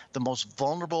on the most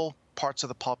vulnerable parts of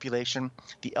the population,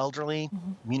 the elderly,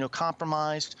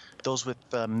 immunocompromised, those with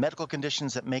medical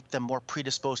conditions that make them more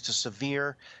predisposed to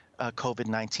severe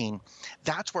COVID-19.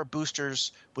 That's where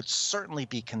boosters would certainly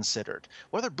be considered.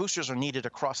 Whether boosters are needed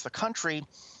across the country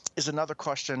is another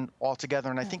question altogether,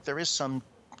 and I think there is some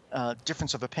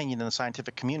difference of opinion in the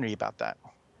scientific community about that.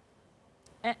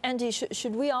 Andy,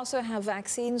 should we also have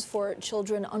vaccines for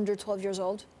children under 12 years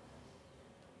old?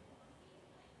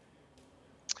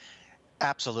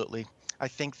 Absolutely. I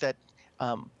think that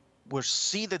we'll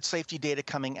see that safety data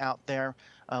coming out there.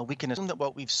 We can assume that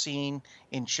what we've seen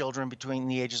in children between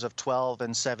the ages of 12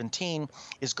 and 17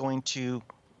 is going to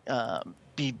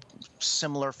be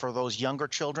similar for those younger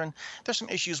children. There's some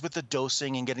issues with the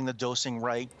dosing and getting the dosing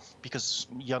right because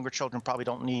younger children probably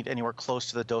don't need anywhere close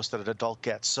to the dose that an adult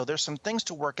gets. So there's some things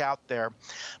to work out there.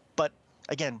 But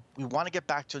again, we want to get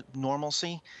back to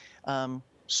normalcy.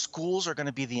 Schools are going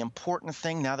to be the important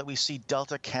thing now that we see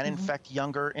Delta can infect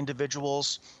younger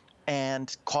individuals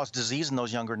and cause disease in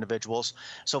those younger individuals.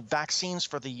 So vaccines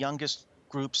for the youngest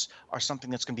groups are something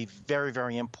that's going to be very,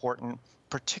 very important,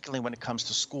 particularly when it comes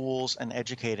to schools and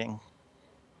educating.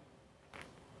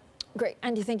 Great.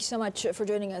 Andy, thank you so much for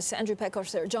joining us. Andrew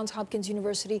Pekosz there, Johns Hopkins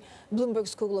University, Bloomberg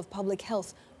School of Public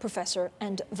Health professor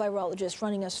and virologist,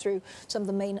 running us through some of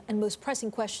the main and most pressing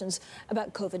questions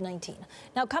about COVID-19.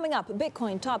 Now, coming up,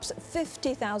 Bitcoin tops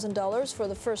 $50,000 for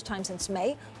the first time since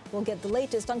May. We'll get the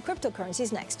latest on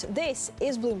cryptocurrencies next. This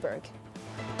is Bloomberg.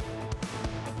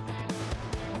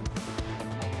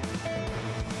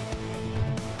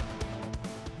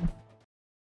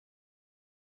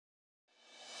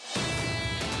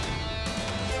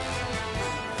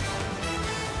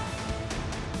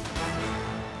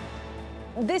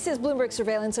 This is Bloomberg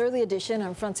Surveillance Early Edition.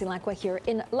 I'm Francine Lacqua here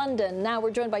in London. Now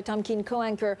we're joined by Tom Keene,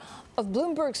 co-anchor of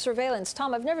Bloomberg Surveillance.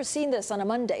 Tom, I've never seen this on a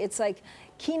Monday. It's like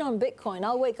Keene on Bitcoin.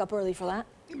 I'll wake up early for that.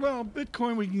 Well,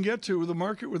 Bitcoin we can get to with the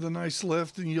market with a nice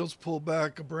lift and yields pull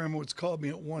back. Abramowitz called me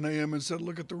at 1 a.m. and said,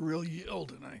 look at the real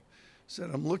yield. And I said,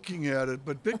 I'm looking at it.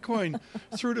 But Bitcoin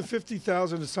through to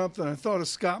 50,000 to something. I thought of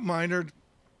Scott Minerd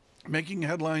making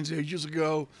headlines ages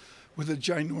ago with a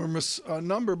ginormous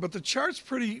number, but the chart's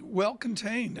pretty well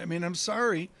contained. I mean, I'm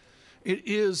sorry, it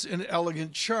is an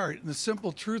elegant chart. And the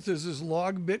simple truth is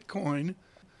log Bitcoin,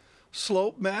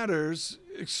 slope matters,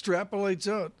 extrapolates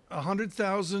out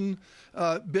 100,000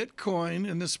 Bitcoin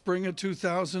in the spring of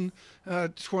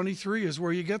 2023 is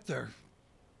where you get there.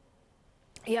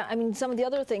 Yeah, I mean, some of the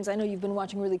other things I know you've been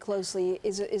watching really closely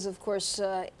is of course,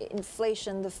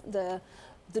 inflation, the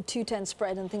 2-10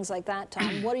 spread and things like that,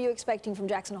 Tom. What are you expecting from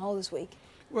Jackson Hole this week?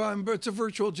 Well, it's a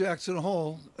virtual Jackson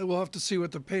Hole. We'll have to see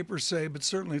what the papers say, but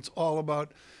certainly it's all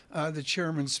about the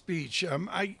chairman's speech. I'm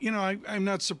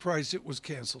not surprised it was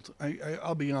canceled.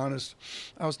 I'll be honest.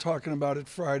 I was talking about it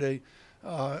Friday.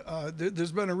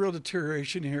 There's been a real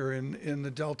deterioration here in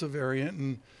the Delta variant,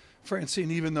 and Francine,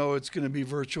 even though it's going to be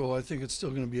virtual, I think it's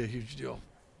still going to be a huge deal.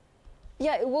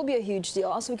 Yeah, it will be a huge deal.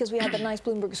 Also because we had that nice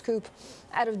Bloomberg scoop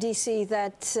out of D.C.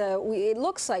 that it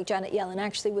looks like Janet Yellen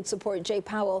actually would support Jay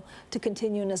Powell to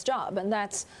continue in his job, and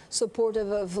that's supportive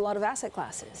of a lot of asset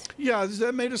classes. Yeah,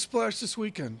 that made a splash this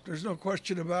weekend. There's no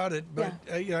question about it. But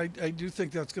I do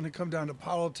think that's going to come down to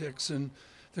politics, and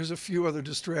there's a few other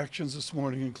distractions this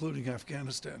morning, including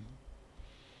Afghanistan.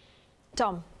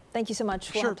 Tom, thank you so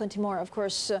much. We'll have plenty more, of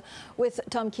course, with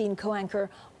Tom Keene,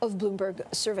 co-anchor of Bloomberg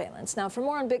Surveillance. Now, for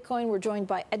more on Bitcoin, we're joined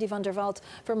by Eddie van der Walt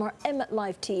from our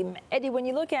M-Live team. Eddie, when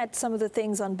you look at some of the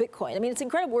things on Bitcoin, I mean, it's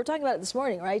incredible. We're talking about it this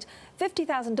morning, right?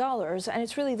 $50,000, and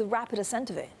it's really the rapid ascent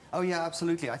of it. Oh, yeah,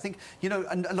 absolutely. I think, you know,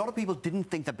 and a lot of people didn't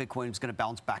think that Bitcoin was going to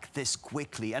bounce back this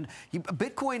quickly. And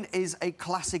Bitcoin is a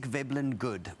classic Veblen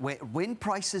good, where when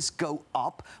prices go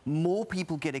up, more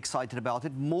people get excited about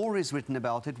it, more is written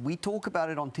about it, we talk about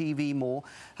it on TV more,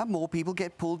 and more people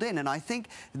get pulled in. And I think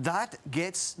that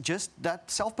gets just that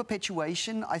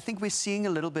self-perpetuation. I think we're seeing a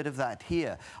little bit of that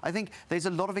here. I think there's a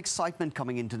lot of excitement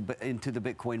coming into the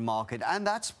Bitcoin market, and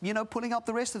that's, you know, pulling up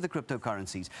the rest of the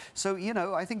cryptocurrencies. So, you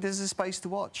know, I think this is a space to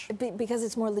watch. Because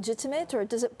it's more legitimate, or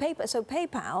does it so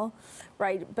PayPal,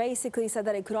 right, basically said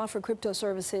that it could offer crypto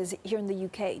services here in the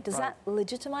UK. Does that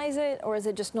legitimize it, or is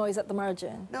it just noise at the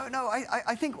margin? No,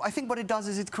 I think what it does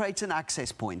is it creates an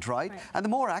access point, right? And the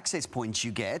more access points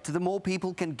you get, the more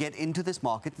people can get into this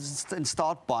market and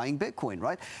start buying Bitcoin,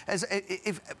 right?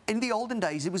 If in the olden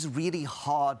days it was really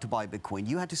hard to buy Bitcoin.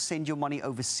 You had to send your money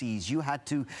overseas. You had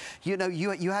to, you know,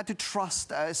 you had to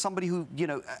trust somebody who, you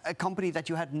know, a company that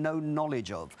you had no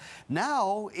knowledge of.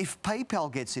 Now, if PayPal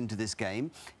gets into this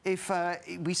game, if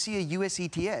we see a US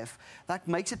ETF, that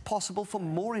makes it possible for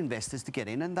more investors to get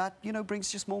in, and that, you know,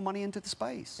 brings just more money into the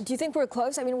space. Do you think we're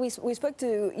close? I mean, we spoke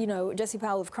to, you know, Jesse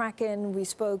Powell of Kraken, we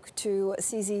spoke to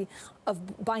CZ of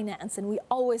Binance, and we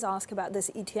always ask about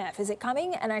this ETF. Is it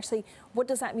coming? And actually, what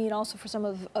does that mean also for some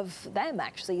of them,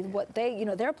 actually, what they, you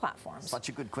know, their platforms? Such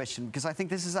a good question, because I think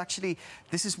this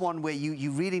is one where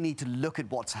you really need to look at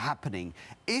what's happening.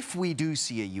 If we do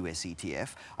see a US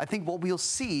ETF, I think what we'll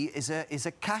see is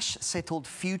a cash-settled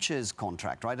futures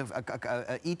contract, right? An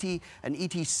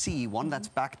ETC, one that's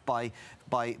backed by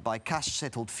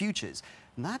cash-settled futures.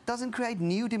 And that doesn't create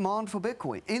new demand for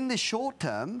Bitcoin. In the short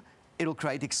term, it'll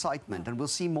create excitement, and we'll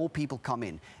see more people come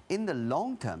in. In the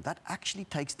long term, that actually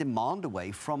takes demand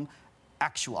away from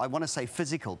actual, I want to say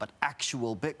physical, but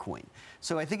actual Bitcoin.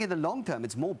 So I think in the long term,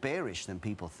 it's more bearish than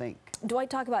people think. Do I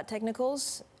talk about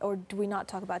technicals, or do we not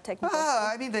talk about technicals?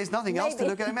 I mean, there's nothing else to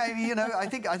look at. Maybe, you know, I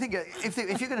think if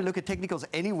you're going to look at technicals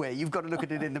anywhere, you've got to look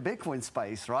at it in the Bitcoin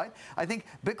space, right? I think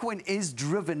Bitcoin is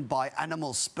driven by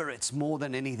animal spirits more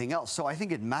than anything else. So I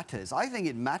think it matters. I think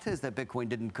it matters that Bitcoin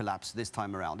didn't collapse this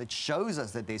time around. It shows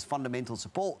us that there's fundamental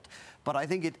support. But I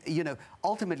think it, you know,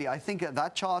 ultimately, I think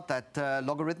that chart, that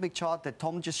logarithmic chart that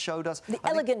Tom just showed us. The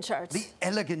elegant chart. The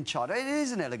elegant chart. It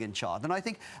is an elegant chart. And I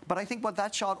think what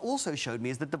that chart also showed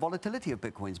me is that the volatility of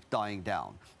Bitcoin's dying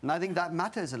down. And I think that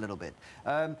matters a little bit.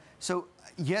 So,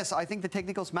 yes, I think the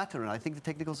technicals matter, and I think the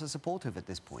technicals are supportive at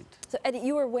this point. So, Eddie,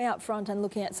 you were way up front and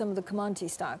looking at some of the commodity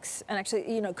stocks, and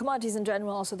actually, you know, commodities in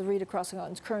general, also the read across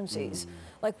on currencies.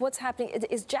 Like, what's happening?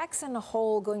 Is Jackson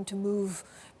Hole going to move,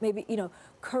 maybe, you know,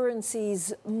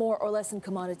 currencies more or less in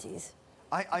commodities?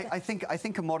 I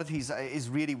think commodities is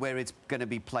really where it's going to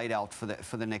be played out for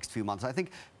the next few months. I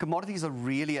think commodities are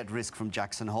really at risk from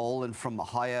Jackson Hole and from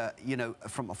higher, you know,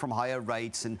 from higher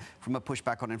rates and from a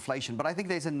pushback on inflation. But I think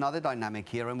there's another dynamic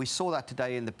here, and we saw that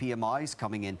today in the PMIs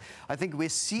coming in. I think we're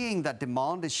seeing that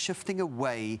demand is shifting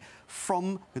away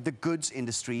from the goods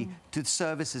industry to the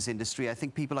services industry. I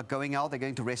think people are going out, they're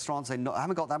going to restaurants, they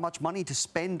haven't got that much money to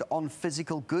spend on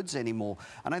physical goods anymore.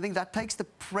 And I think that takes the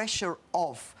pressure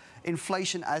off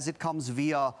inflation as it comes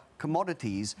via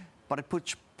commodities, but it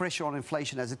puts pressure on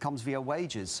inflation as it comes via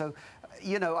wages. So,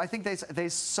 you know, I think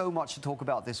there's so much to talk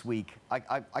about this week.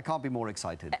 I can't be more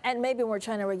excited. And maybe more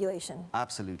China regulation.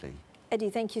 Absolutely. Eddie,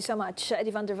 thank you so much.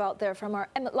 Eddie van der Walt there from our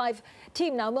M-Live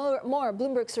team. Now, more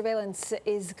Bloomberg Surveillance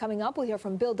is coming up. We'll hear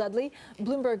from Bill Dudley,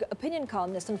 Bloomberg opinion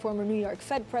columnist and former New York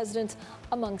Fed president,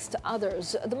 amongst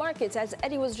others. The markets, as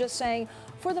Eddie was just saying,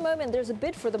 for the moment, there's a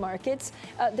bid for the markets.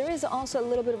 There is also a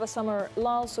little bit of a summer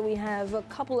lull, so we have a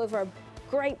couple of our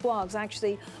great blogs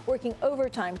actually working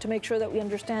overtime to make sure that we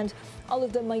understand all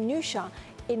of the minutiae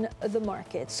in the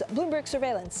markets. Bloomberg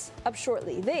Surveillance up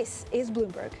shortly. This is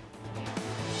Bloomberg.